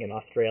Combra being in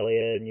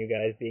Australia and you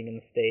guys being in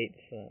the States.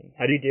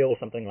 How do you deal with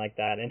something like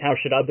that? And how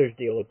should others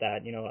deal with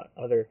that?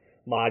 Other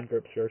mod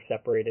groups who are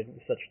separated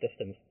with such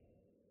distance.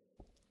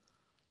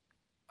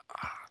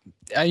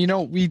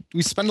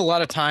 We spend a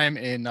lot of time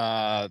in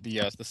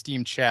the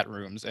Steam chat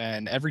rooms,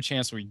 and every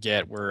chance we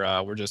get,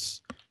 we're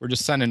just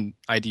sending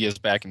ideas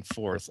back and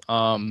forth.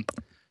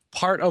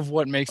 Part of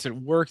what makes it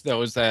work,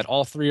 though, is that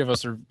all three of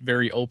us are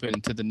very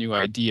open to the new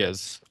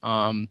ideas.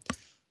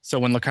 So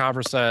when Le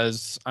Cavre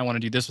says, I want to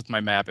do this with my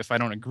map, if I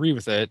don't agree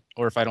with it,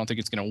 or if I don't think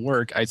it's going to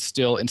work, I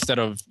still, instead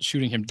of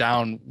shooting him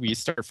down, we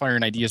start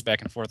firing ideas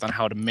back and forth on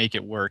how to make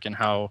it work and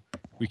how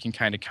we can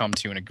kind of come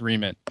to an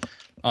agreement.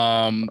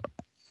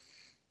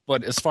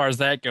 But as far as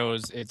that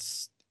goes,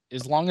 it's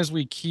as long as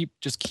we keep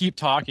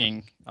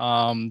talking,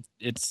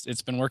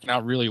 it's been working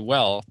out really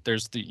well.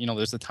 There's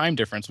the time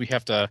difference. We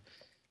have to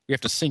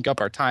sync up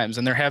our times,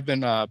 and there have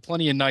been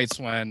plenty of nights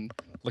when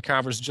Le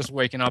Cavre's just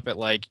waking up at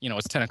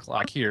it's 10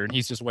 o'clock here, and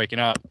he's just waking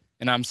up,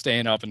 and I'm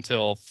staying up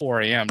until 4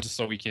 a.m. just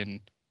so we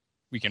can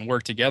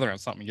work together on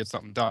something and get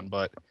something done.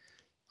 But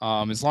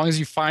as long as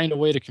you find a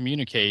way to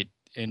communicate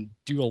and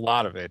do a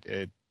lot of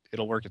it,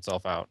 it'll work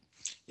itself out.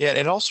 Yeah,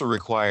 it also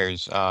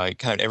requires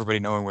kind of everybody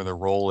knowing where their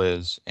role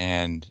is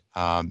and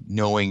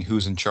knowing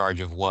who's in charge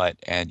of what,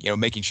 and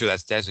making sure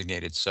that's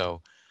designated.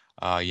 So,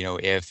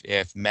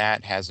 if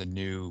Matt has a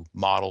new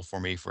model for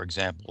me, for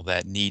example,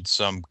 that needs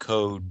some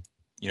code,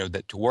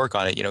 that to work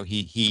on it,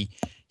 he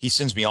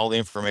sends me all the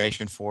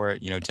information for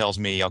it. Tells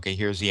me, okay,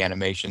 here's the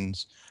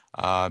animations,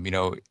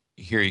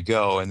 here you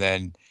go, and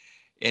then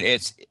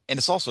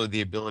it's also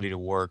the ability to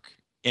work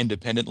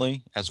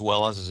independently as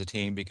well as a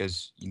team,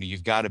 because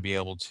you've got to be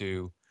able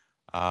to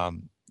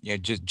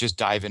just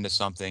dive into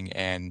something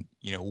and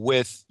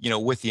with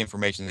the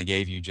information they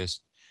gave you,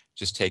 just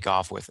take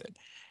off with it.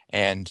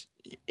 And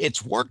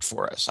it's worked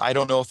for us. I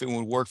don't know if it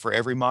would work for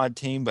every mod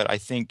team, but I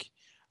think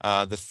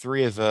the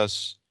three of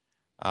us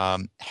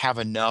have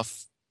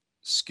enough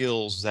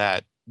skills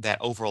that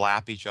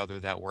overlap each other,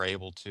 that we're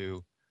able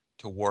to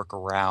work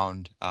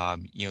around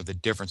the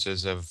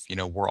differences of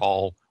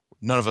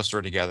none of us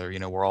are together.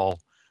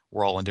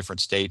 We're all in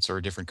different states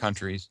or different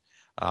countries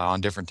on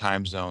different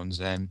time zones,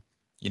 and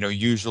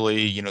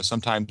usually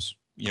sometimes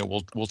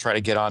we'll try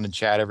to get on and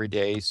chat every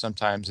day.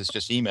 Sometimes it's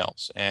just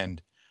emails,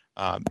 and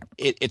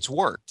it's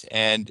worked.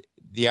 And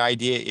the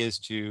idea is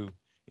to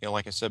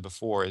like I said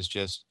before, is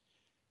just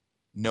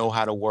know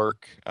how to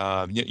work.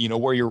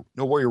 Where your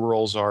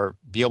roles are.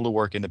 Be able to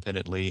work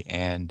independently,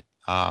 and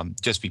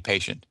just be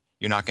patient.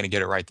 You're not going to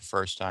get it right the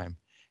first time.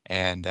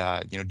 And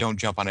don't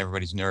jump on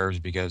everybody's nerves,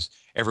 because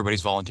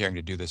everybody's volunteering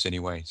to do this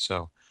anyway.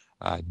 So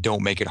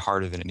don't make it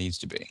harder than it needs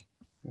to be.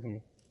 Mm-hmm.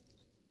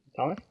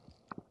 Thomas?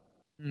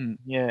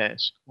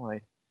 Yes,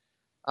 quite.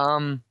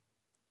 What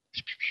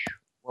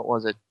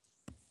was it?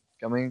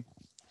 Coming.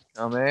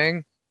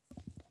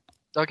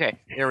 Okay,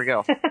 here we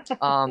go.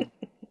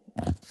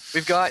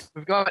 We've got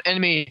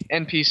enemy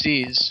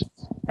NPCs,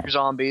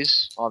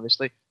 zombies,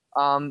 obviously.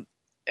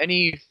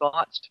 Any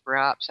thoughts to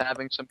perhaps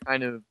having some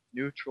kind of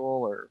neutral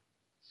or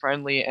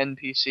friendly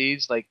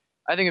NPCs? I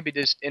think it'd be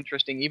just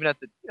interesting, even at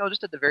the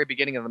just at the very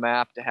beginning of the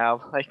map, to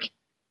have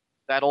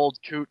that old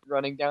coot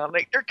running down,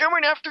 they're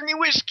coming after me,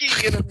 whiskey,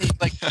 and then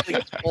he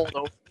gets pulled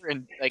over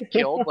and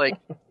killed.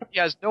 He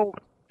has no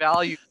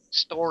value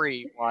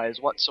story wise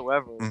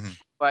whatsoever. Mm-hmm.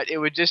 But it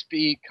would just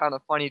be kind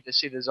of funny to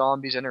see the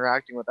zombies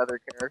interacting with other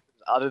characters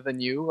other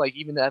than you.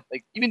 Even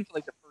for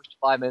the first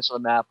 5 minutes of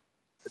the map,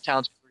 the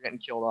townspeople are getting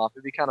killed off.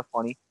 It'd be kind of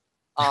funny.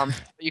 But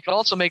you could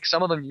also make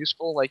some of them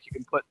useful. You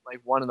can put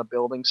one in a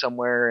building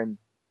somewhere and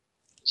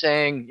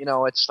saying,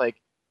 it's the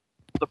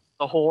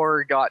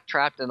whore got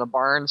trapped in a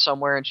barn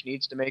somewhere and she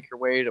needs to make her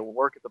way to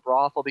work at the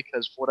brothel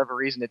because for whatever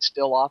reason it's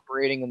still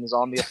operating in the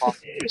zombie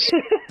apocalypse.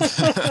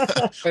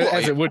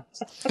 As it would.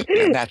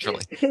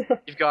 Naturally.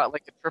 You've got a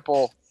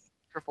triple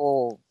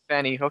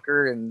fanny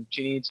hooker and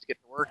she needs to get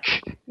to work.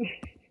 I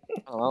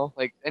don't know.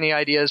 Any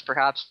ideas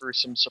perhaps for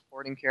some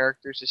supporting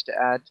characters just to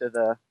add to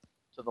the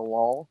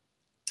lull?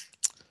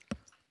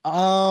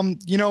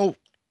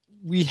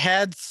 We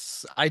had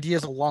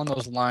ideas along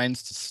those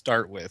lines to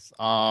start with.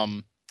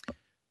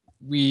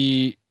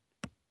 We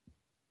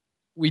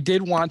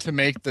did want to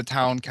make the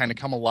town kind of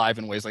come alive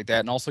in ways like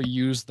that, and also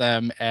use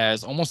them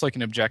as almost like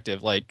an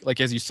objective, like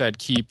as you said,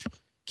 keep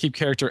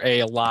character A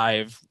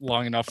alive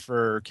long enough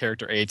for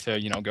character A to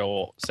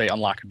go say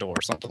unlock a door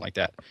or something like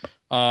that.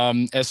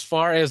 As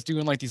far as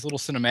doing these little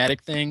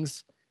cinematic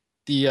things,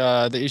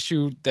 the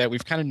issue that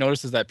we've kind of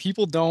noticed is that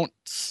people don't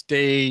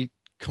stay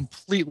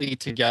completely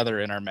together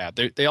in our map.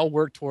 They all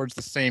work towards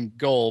the same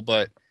goal,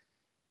 but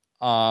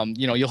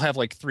you'll have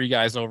 3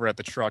 guys over at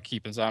the truck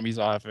keeping zombies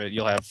off it.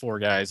 You'll have 4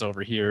 guys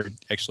over here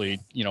actually,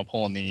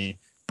 pulling the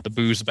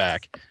booze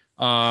back.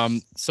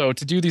 So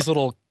to do these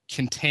little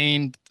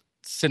contained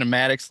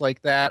cinematics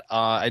like that,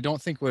 I don't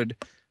think would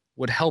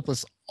help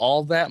us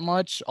all that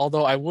much.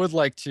 Although I would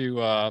like to,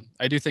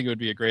 I do think it would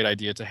be a great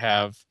idea to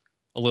have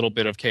a little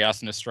bit of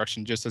chaos and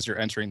destruction just as you're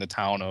entering the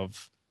town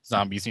of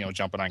zombies,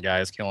 jumping on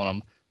guys, killing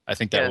them. I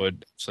think that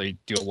would actually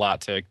do a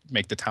lot to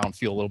make the town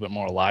feel a little bit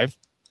more alive.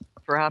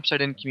 Perhaps I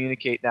didn't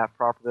communicate that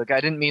properly. Like,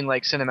 I didn't mean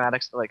like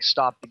cinematics that like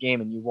stop the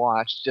game and you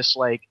watch, just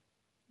like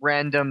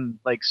random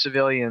like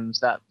civilians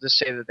that just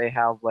say that they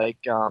have like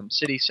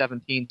City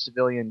 17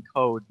 civilian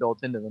code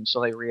built into them,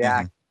 so they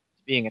react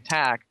to being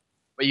attacked.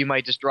 But you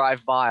might just drive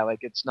by, like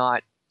it's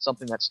not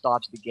something that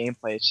stops the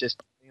gameplay. It's just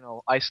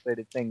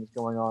isolated things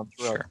going on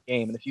throughout the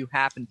game, and if you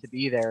happen to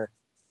be there,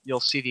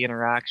 you'll see the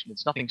interaction.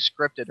 It's nothing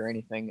scripted or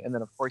anything, and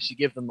then of course you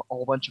give them a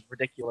whole bunch of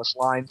ridiculous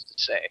lines to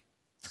say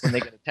when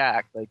they get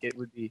attacked. Like it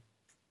would be,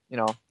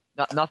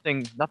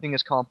 nothing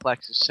as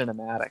complex as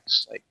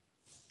cinematics. Like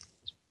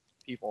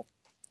people.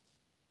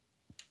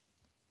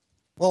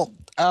 Well,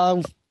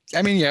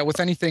 I mean, yeah, with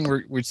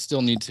anything, we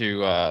still need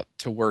to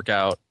work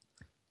out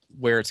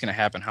where it's going to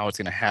happen, how it's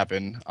going to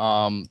happen.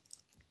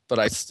 But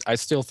I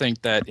still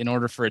think that in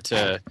order for it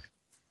to,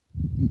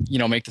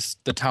 make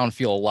the town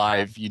feel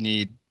alive, you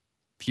need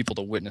people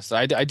to witness.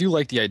 I do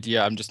like the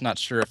idea. I'm just not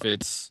sure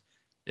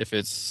if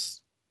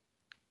it's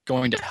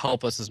going to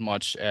help us as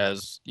much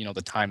as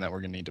the time that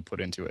we're going to need to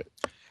put into it.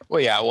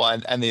 Well, yeah.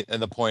 Well, and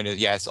the point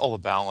is, it's all the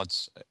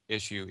balance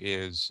issue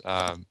is.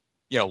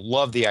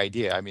 Love the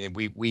idea. I mean,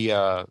 we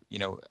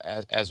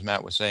as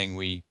Matt was saying,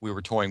 we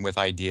were toying with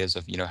ideas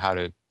of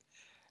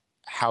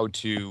how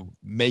to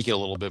make it a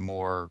little bit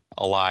more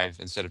alive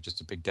instead of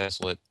just a big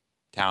desolate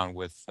town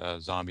with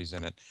zombies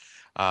in it.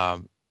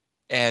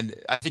 And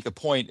I think the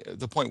point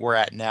we're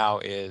at now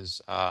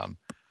is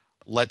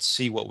let's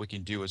see what we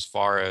can do as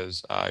far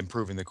as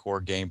improving the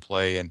core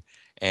gameplay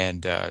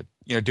and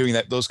doing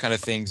those kind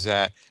of things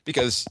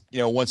because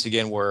once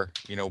again we're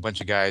a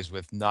bunch of guys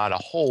with not a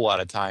whole lot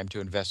of time to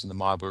invest in the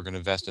mod. We're going to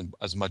invest in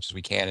as much as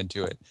we can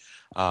into it,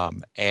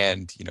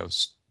 and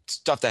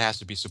stuff that has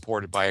to be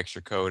supported by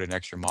extra code and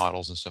extra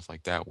models and stuff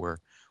like that. We're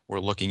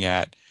looking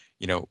at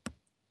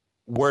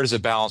where does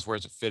it balance, where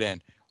does it fit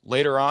in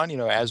later on,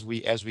 as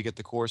we get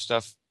the core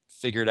stuff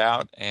figured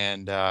out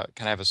and kind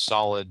of have a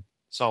solid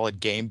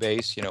game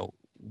base.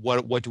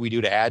 What do we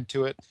do to add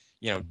to it?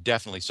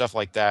 Definitely stuff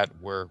like that.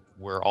 We're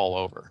all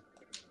over.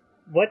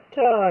 What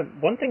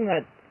one thing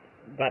that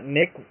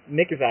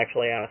Nick is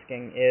actually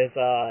asking is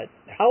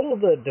how will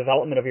the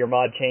development of your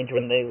mod change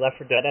when the Left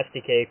 4 Dead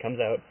SDK comes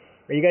out?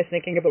 Are you guys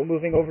thinking about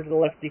moving over to the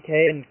Left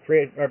 4Dead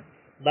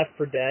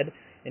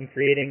and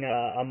creating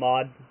a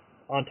mod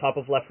on top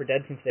of Left 4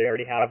 Dead, since they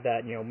already have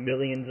that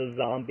millions of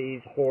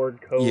zombies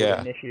horde code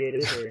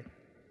initiated? Or?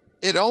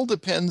 It all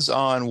depends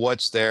on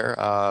what's there.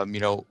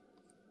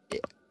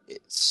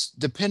 It's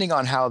depending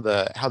on how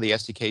the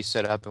SDK is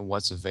set up and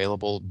what's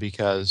available,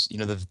 because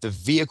the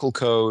vehicle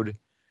code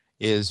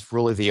is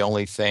really the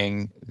only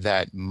thing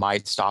that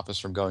might stop us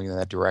from going in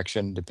that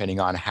direction, depending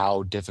on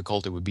how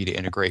difficult it would be to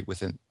integrate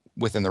within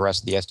the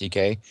rest of the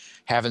SDK.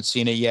 Haven't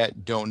seen it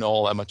yet, don't know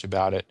all that much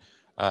about it.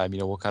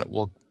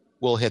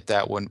 We'll hit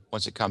that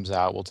once it comes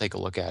out. We'll take a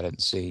look at it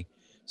and see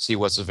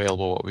what's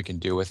available, what we can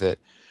do with it.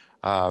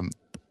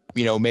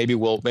 Maybe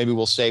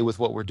we'll stay with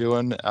what we're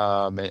doing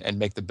and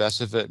make the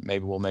best of it.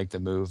 Maybe we'll make the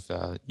move.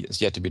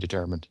 It's yet to be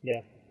determined.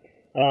 Yeah.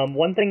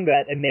 One thing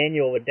that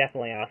Emmanuel would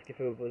definitely ask if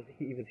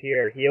he was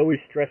here, he always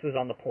stresses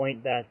on the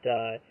point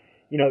that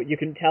you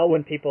can tell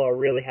when people are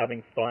really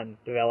having fun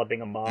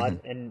developing a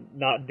mod and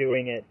not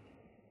doing it,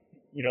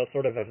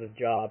 sort of as a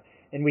job.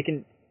 And we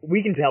can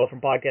tell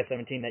from Podcast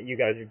 17 that you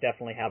guys are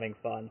definitely having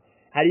fun.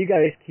 How do you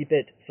guys keep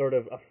it sort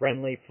of a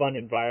friendly, fun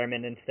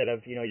environment instead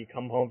of, you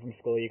come home from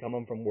school, you come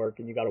home from work,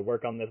 and you got to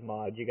work on this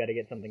mod, you got to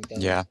get something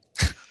done?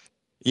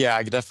 Yeah,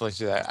 I could definitely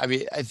see that. I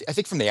mean, I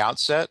think from the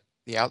outset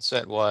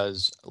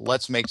was,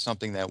 let's make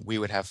something that we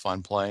would have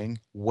fun playing.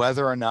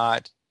 Whether or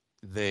not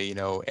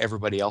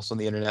everybody else on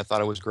the internet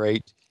thought it was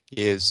great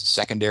is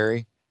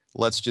secondary.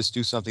 Let's just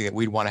do something that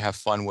we'd want to have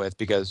fun with,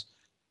 because,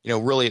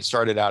 really it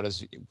started out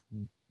as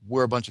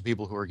we're a bunch of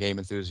people who are game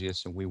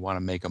enthusiasts and we want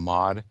to make a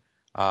mod.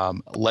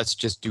 Let's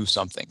just do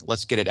something.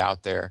 Let's get it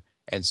out there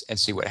and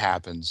see what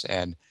happens.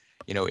 And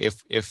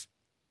if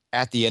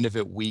at the end of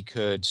it we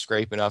could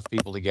scrape enough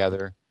people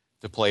together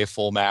to play a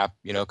full map,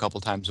 a couple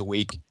times a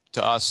week,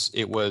 to us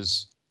it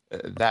was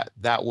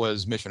that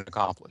was mission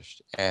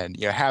accomplished. And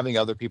having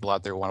other people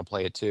out there who want to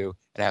play it too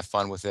and have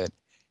fun with it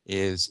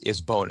is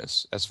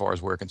bonus as far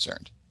as we're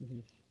concerned. Mm-hmm.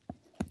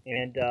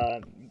 And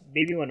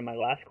maybe one of my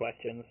last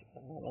questions,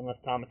 unless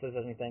Thomas has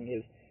anything,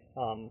 is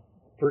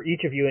for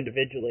each of you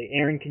individually.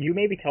 Aaron, can you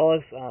maybe tell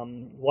us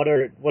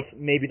what's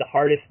maybe the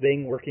hardest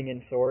thing working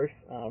in Source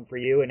for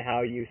you, and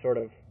how you sort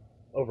of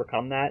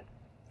overcome that?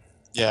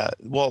 Yeah,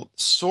 well,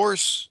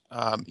 Source,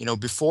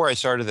 before I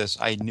started this,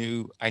 I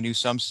knew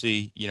some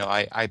C.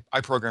 I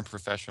program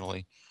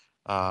professionally.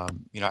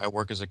 I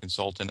work as a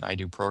consultant. I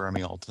do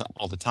programming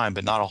all the time,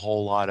 but not a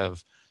whole lot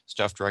of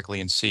stuff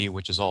directly in C,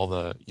 which is all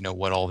the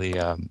what all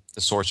the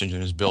Source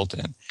engine is built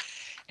in,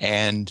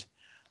 and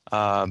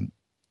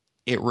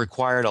it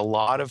required a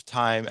lot of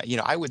time.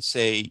 I would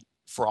say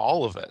for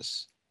all of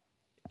us,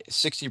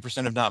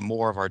 60%, if not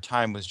more, of our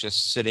time was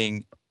just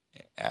sitting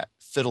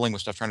fiddling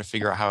with stuff, trying to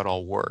figure out how it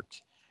all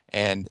worked.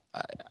 And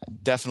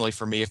definitely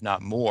for me, if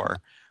not more,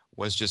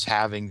 was just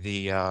having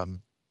the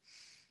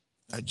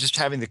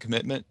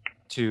commitment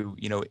to,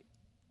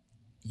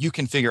 you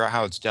can figure out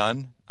how it's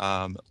done.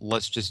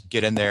 Let's just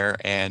get in there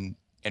and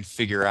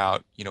figure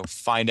out,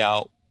 find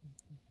out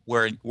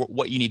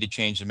what you need to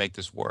change to make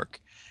this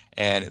work.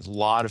 And it's a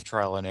lot of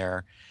trial and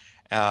error.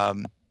 I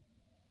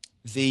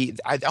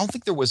don't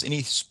think there was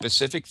any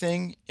specific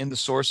thing in the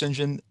source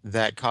engine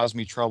that caused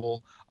me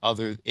trouble.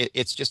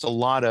 It's just a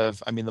lot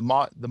of, the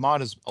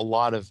mod is a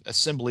lot of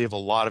assembly of a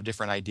lot of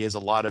different ideas, a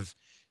lot of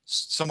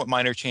somewhat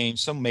minor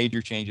change, some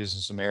major changes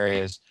in some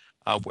areas.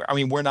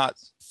 We're not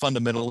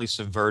fundamentally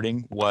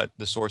subverting what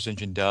the source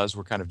engine does.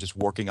 We're kind of just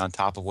working on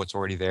top of what's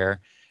already there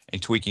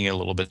and tweaking it a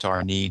little bit to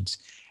our needs.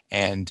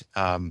 And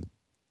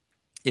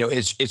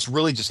it's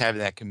really just having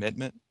that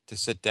commitment to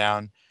sit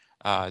down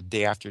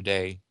day after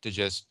day to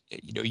just,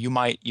 you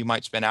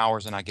might spend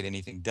hours and not get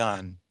anything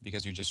done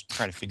because you're just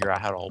trying to figure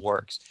out how it all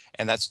works.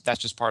 And that's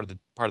just part of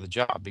the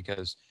job,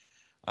 because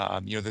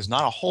there's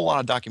not a whole lot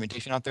of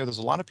documentation out there. There's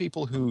a lot of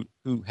people who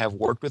have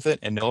worked with it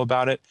and know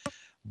about it,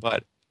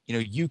 but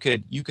you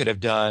could have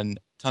done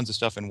tons of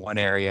stuff in one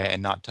area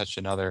and not touched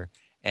another.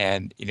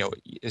 And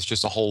it's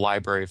just a whole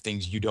library of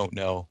things you don't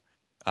know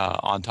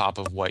on top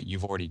of what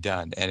you've already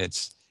done. And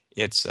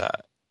it's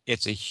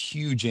a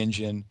huge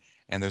engine,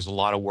 and there's a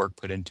lot of work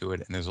put into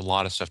it, and there's a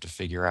lot of stuff to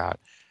figure out.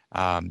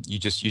 You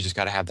just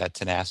got to have that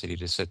tenacity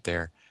to sit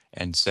there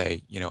and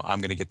say,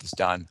 I'm going to get this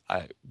done,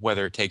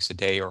 whether it takes a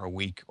day or a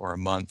week or a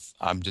month.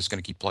 I'm just going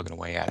to keep plugging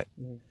away at it.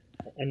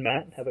 And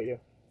Matt, how about you?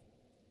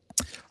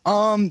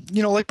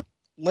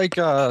 Like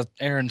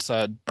Aaron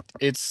said,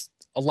 it's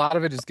a lot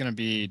of it is going to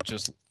be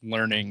just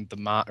learning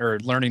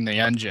learning the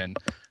engine.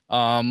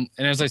 And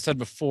as I said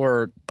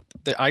before,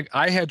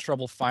 I had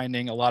trouble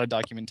finding a lot of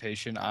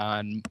documentation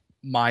on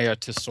Maya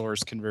to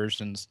source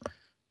conversions.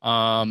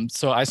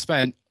 So I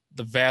spent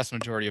the vast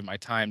majority of my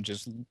time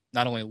just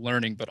not only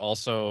learning, but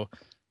also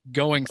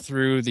going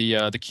through the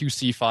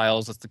QC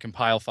files, that's the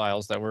compile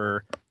files that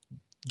were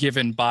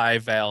given by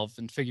Valve,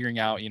 and figuring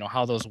out,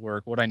 how those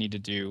work, what I need to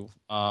do.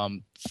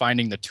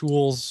 Finding the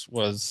tools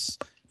was,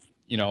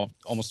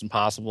 almost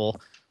impossible.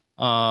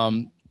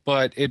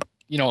 But it,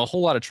 a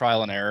whole lot of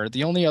trial and error.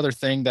 The only other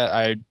thing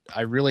that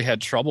I really had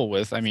trouble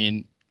with,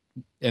 and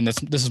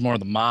this is more of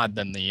the mod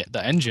than the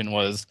engine,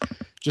 was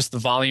just the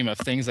volume of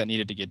things that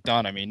needed to get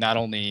done. Not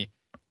only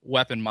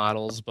weapon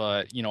models,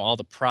 but all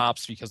the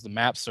props, because the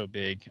map's so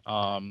big.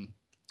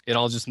 It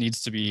all just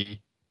needs to be,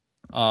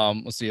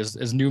 let's see,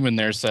 as Newman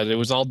there said, it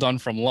was all done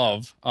from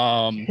love.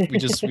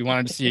 We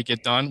wanted to see it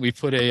get done. We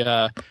put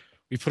a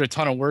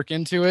ton of work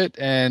into it,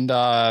 and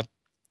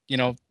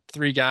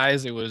 3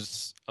 guys, it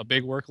was a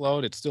big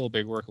workload. It's still a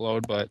big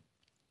workload, but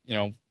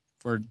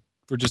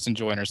we're just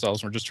enjoying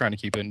ourselves. We're just trying to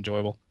keep it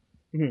enjoyable.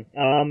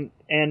 Mm-hmm.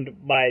 And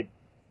my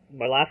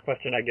last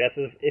question, I guess,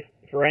 is if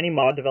for any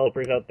mod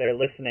developers out there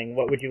listening,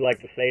 what would you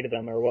like to say to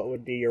them, or what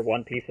would be your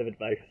one piece of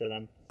advice to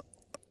them?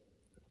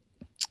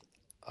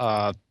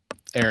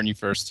 Aaron, you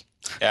first.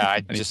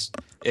 Yeah,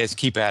 it's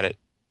keep at it.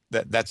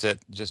 That's it.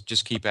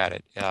 Just keep at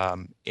it.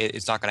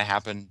 It's not going to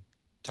happen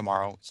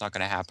tomorrow. It's not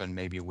going to happen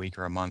maybe a week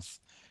or a month.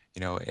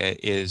 It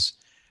is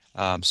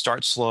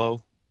start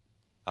slow,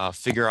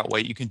 figure out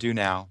what you can do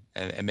now,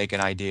 and make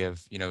an idea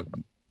of,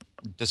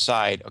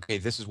 decide, okay,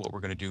 this is what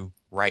we're going to do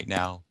right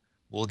now.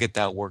 We'll get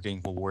that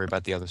working. We'll worry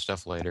about the other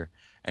stuff later,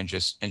 and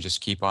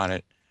just keep on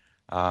it.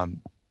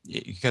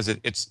 Because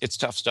it's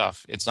tough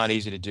stuff. It's not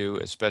easy to do,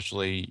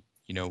 especially,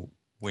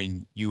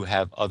 when you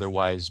have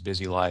otherwise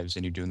busy lives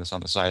and you're doing this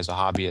on the side as a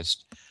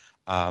hobbyist.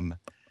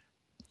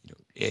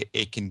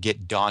 It can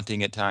get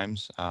daunting at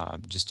times.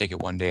 Just take it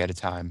one day at a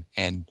time,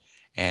 and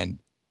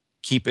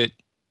keep it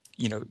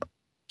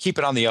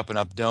on the up and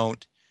up.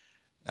 Don't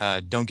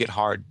get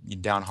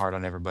down hard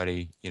on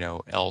everybody,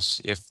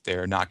 else if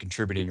they're not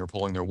contributing or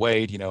pulling their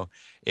weight.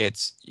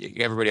 It's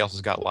everybody else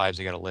has got lives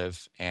they got to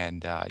live,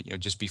 and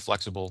just be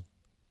flexible,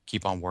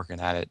 keep on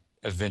working at it.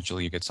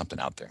 Eventually you get something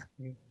out there.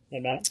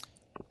 And Matt?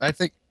 I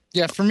think,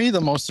 yeah, for me, the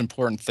most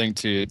important thing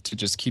to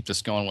just keep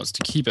this going was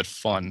to keep it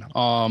fun.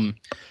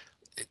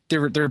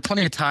 There were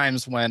plenty of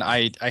times when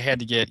I had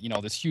to get,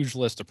 this huge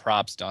list of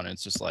props done.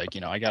 It's just like,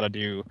 I got to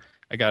do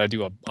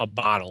a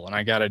bottle, and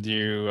I got to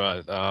do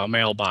a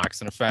mailbox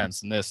and a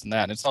fence and this and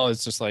that. And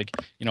it's just like,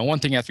 one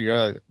thing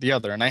after the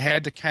other. And I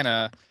had to kind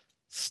of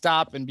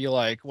stop and be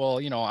like, well,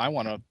 I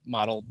want to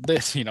model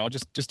this,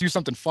 just do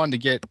something fun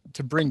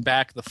to bring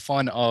back the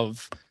fun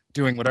of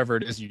doing whatever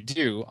it is you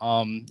do.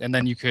 And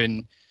then you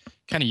can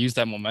kind of use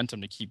that momentum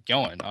to keep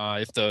going.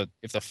 If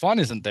the fun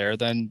isn't there,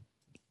 then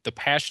the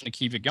passion to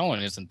keep it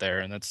going isn't there.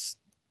 And that's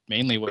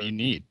mainly what you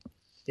need.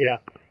 Yeah.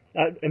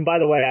 And by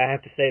the way, I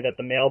have to say that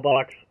the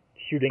mailbox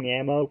shooting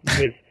ammo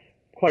is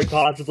quite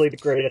possibly the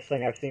greatest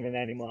thing I've seen in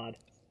any mod.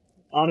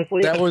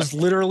 Honestly, that was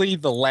literally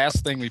the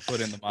last thing we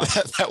put in the mod.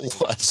 that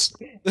was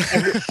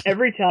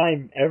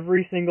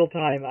every single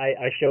time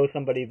I show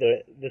somebody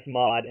this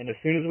mod, and as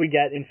soon as we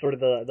get in sort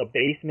of the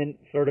basement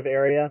sort of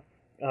area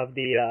of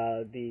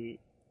the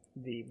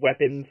the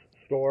weapons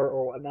store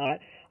or whatnot,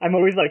 I'm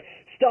always like,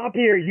 stop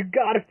here, you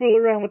gotta fool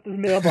around with this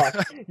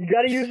mailbox. You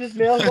gotta use this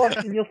mailbox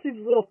and you'll see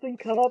this little thing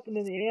come up and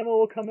then the ammo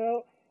will come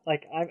out.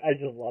 Like, I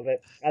just love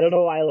it. I don't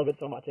know why I love it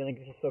so much. I think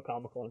it's just so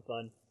comical and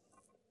fun.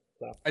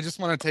 So. I just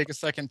want to take a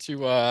second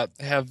to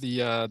have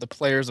the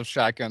players of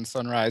Shotgun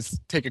Sunrise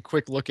take a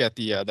quick look at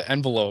the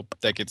envelope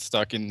that gets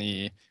stuck in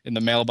the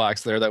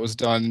mailbox there. That was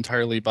done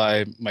entirely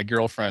by my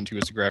girlfriend, who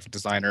is a graphic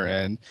designer,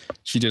 and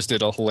she just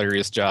did a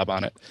hilarious job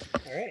on it.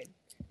 All right.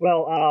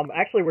 Well,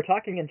 actually, we're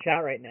talking in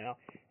chat right now,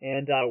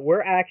 and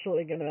we're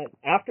actually gonna,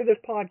 after this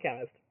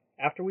podcast,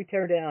 after we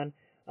tear down,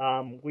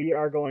 we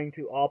are going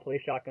to all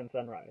play Shotgun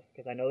Sunrise,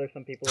 because I know there's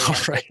some people who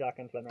want to play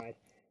Shotgun Sunrise.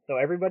 So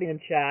everybody in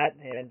chat,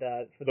 and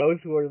for those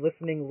who are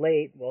listening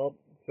late, well,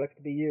 it sucks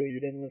to be you.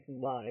 You didn't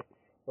listen live.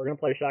 We're going to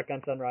play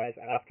Shotgun Sunrise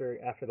after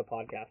the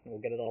podcast, and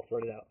we'll get it all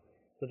sorted out.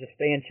 So just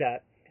stay in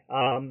chat.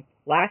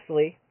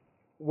 Lastly,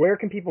 where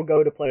can people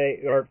go to play?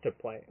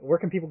 Where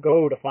can people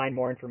go to find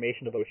more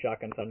information about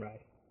Shotgun Sunrise?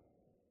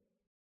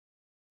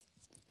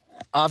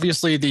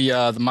 Obviously, the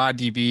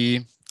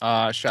ModDB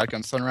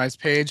Shotgun Sunrise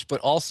page, but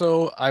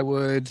also I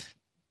would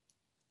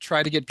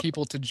try to get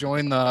people to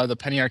join the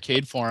Penny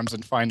Arcade forums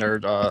and find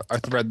our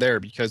thread there,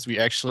 because we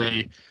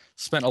actually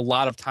spent a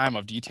lot of time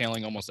of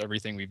detailing almost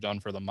everything we've done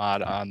for the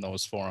mod on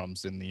those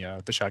forums in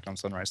the Shotgun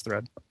Sunrise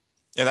thread.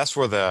 Yeah, that's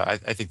where I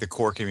think the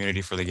core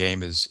community for the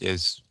game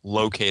is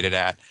located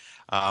at.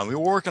 We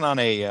were working on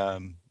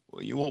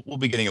we'll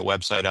be getting a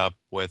website up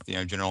with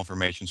general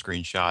information,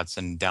 screenshots,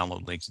 and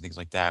download links and things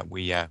like that.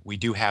 We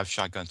do have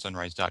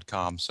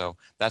shotgunsunrise.com, so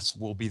that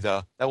will be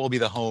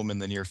the home in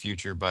the near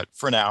future. But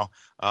for now,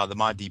 the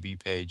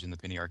ModDB page and the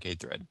Penny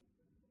Arcade thread.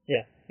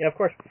 Yeah, of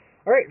course.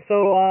 All right,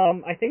 so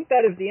I think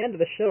that is the end of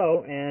the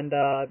show, and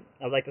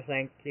I'd like to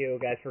thank you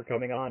guys for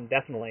coming on.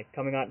 Definitely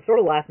coming on, sort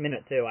of last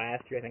minute too. I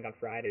asked you, I think, on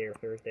Friday or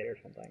Thursday or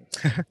something.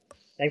 So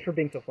thanks for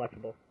being so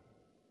flexible.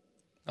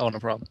 Oh, no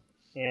problem.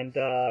 And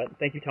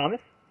thank you, Thomas,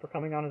 for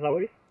coming on as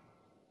always.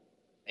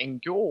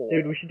 Thank you.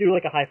 Dude, we should do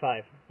like a high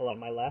five. Hold on,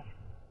 my left.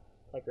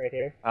 Like right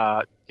here.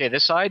 Okay,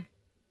 this side?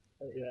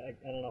 Yeah,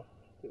 I don't know.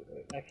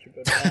 Actually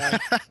go down.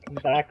 Come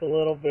back a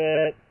little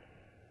bit.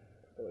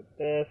 Go like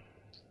this.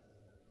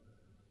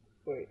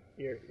 Wait,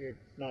 you're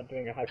not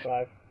doing a high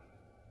five.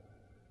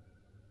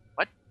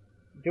 What?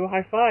 Do a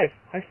high five.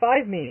 High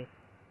five me.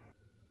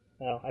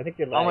 No, I think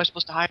you're How am I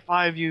supposed to high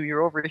five you?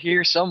 You're over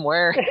here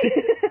somewhere.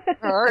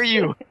 Where are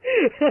you?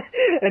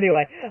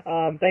 Anyway,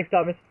 thanks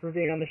Thomas for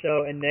being on the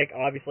show, and Nick,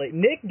 obviously.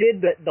 Nick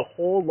did the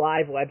whole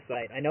live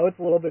website. I know it's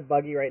a little bit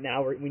buggy right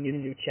now. We need a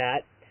new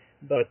chat,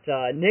 but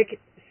Nick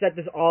set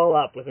this all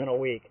up within a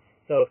week.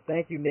 So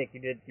thank you, Nick.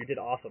 You did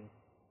awesome.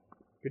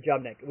 Good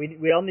job, Nick.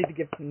 We all need to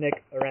give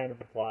Nick a round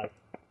of applause,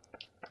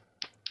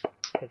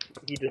 because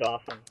he did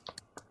awesome.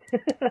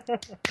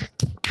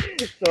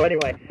 So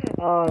anyway,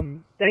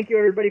 thank you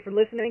everybody for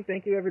listening.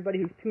 Thank you everybody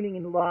who's tuning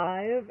in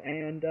live,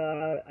 and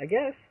I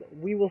guess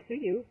we will see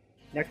you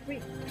next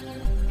week.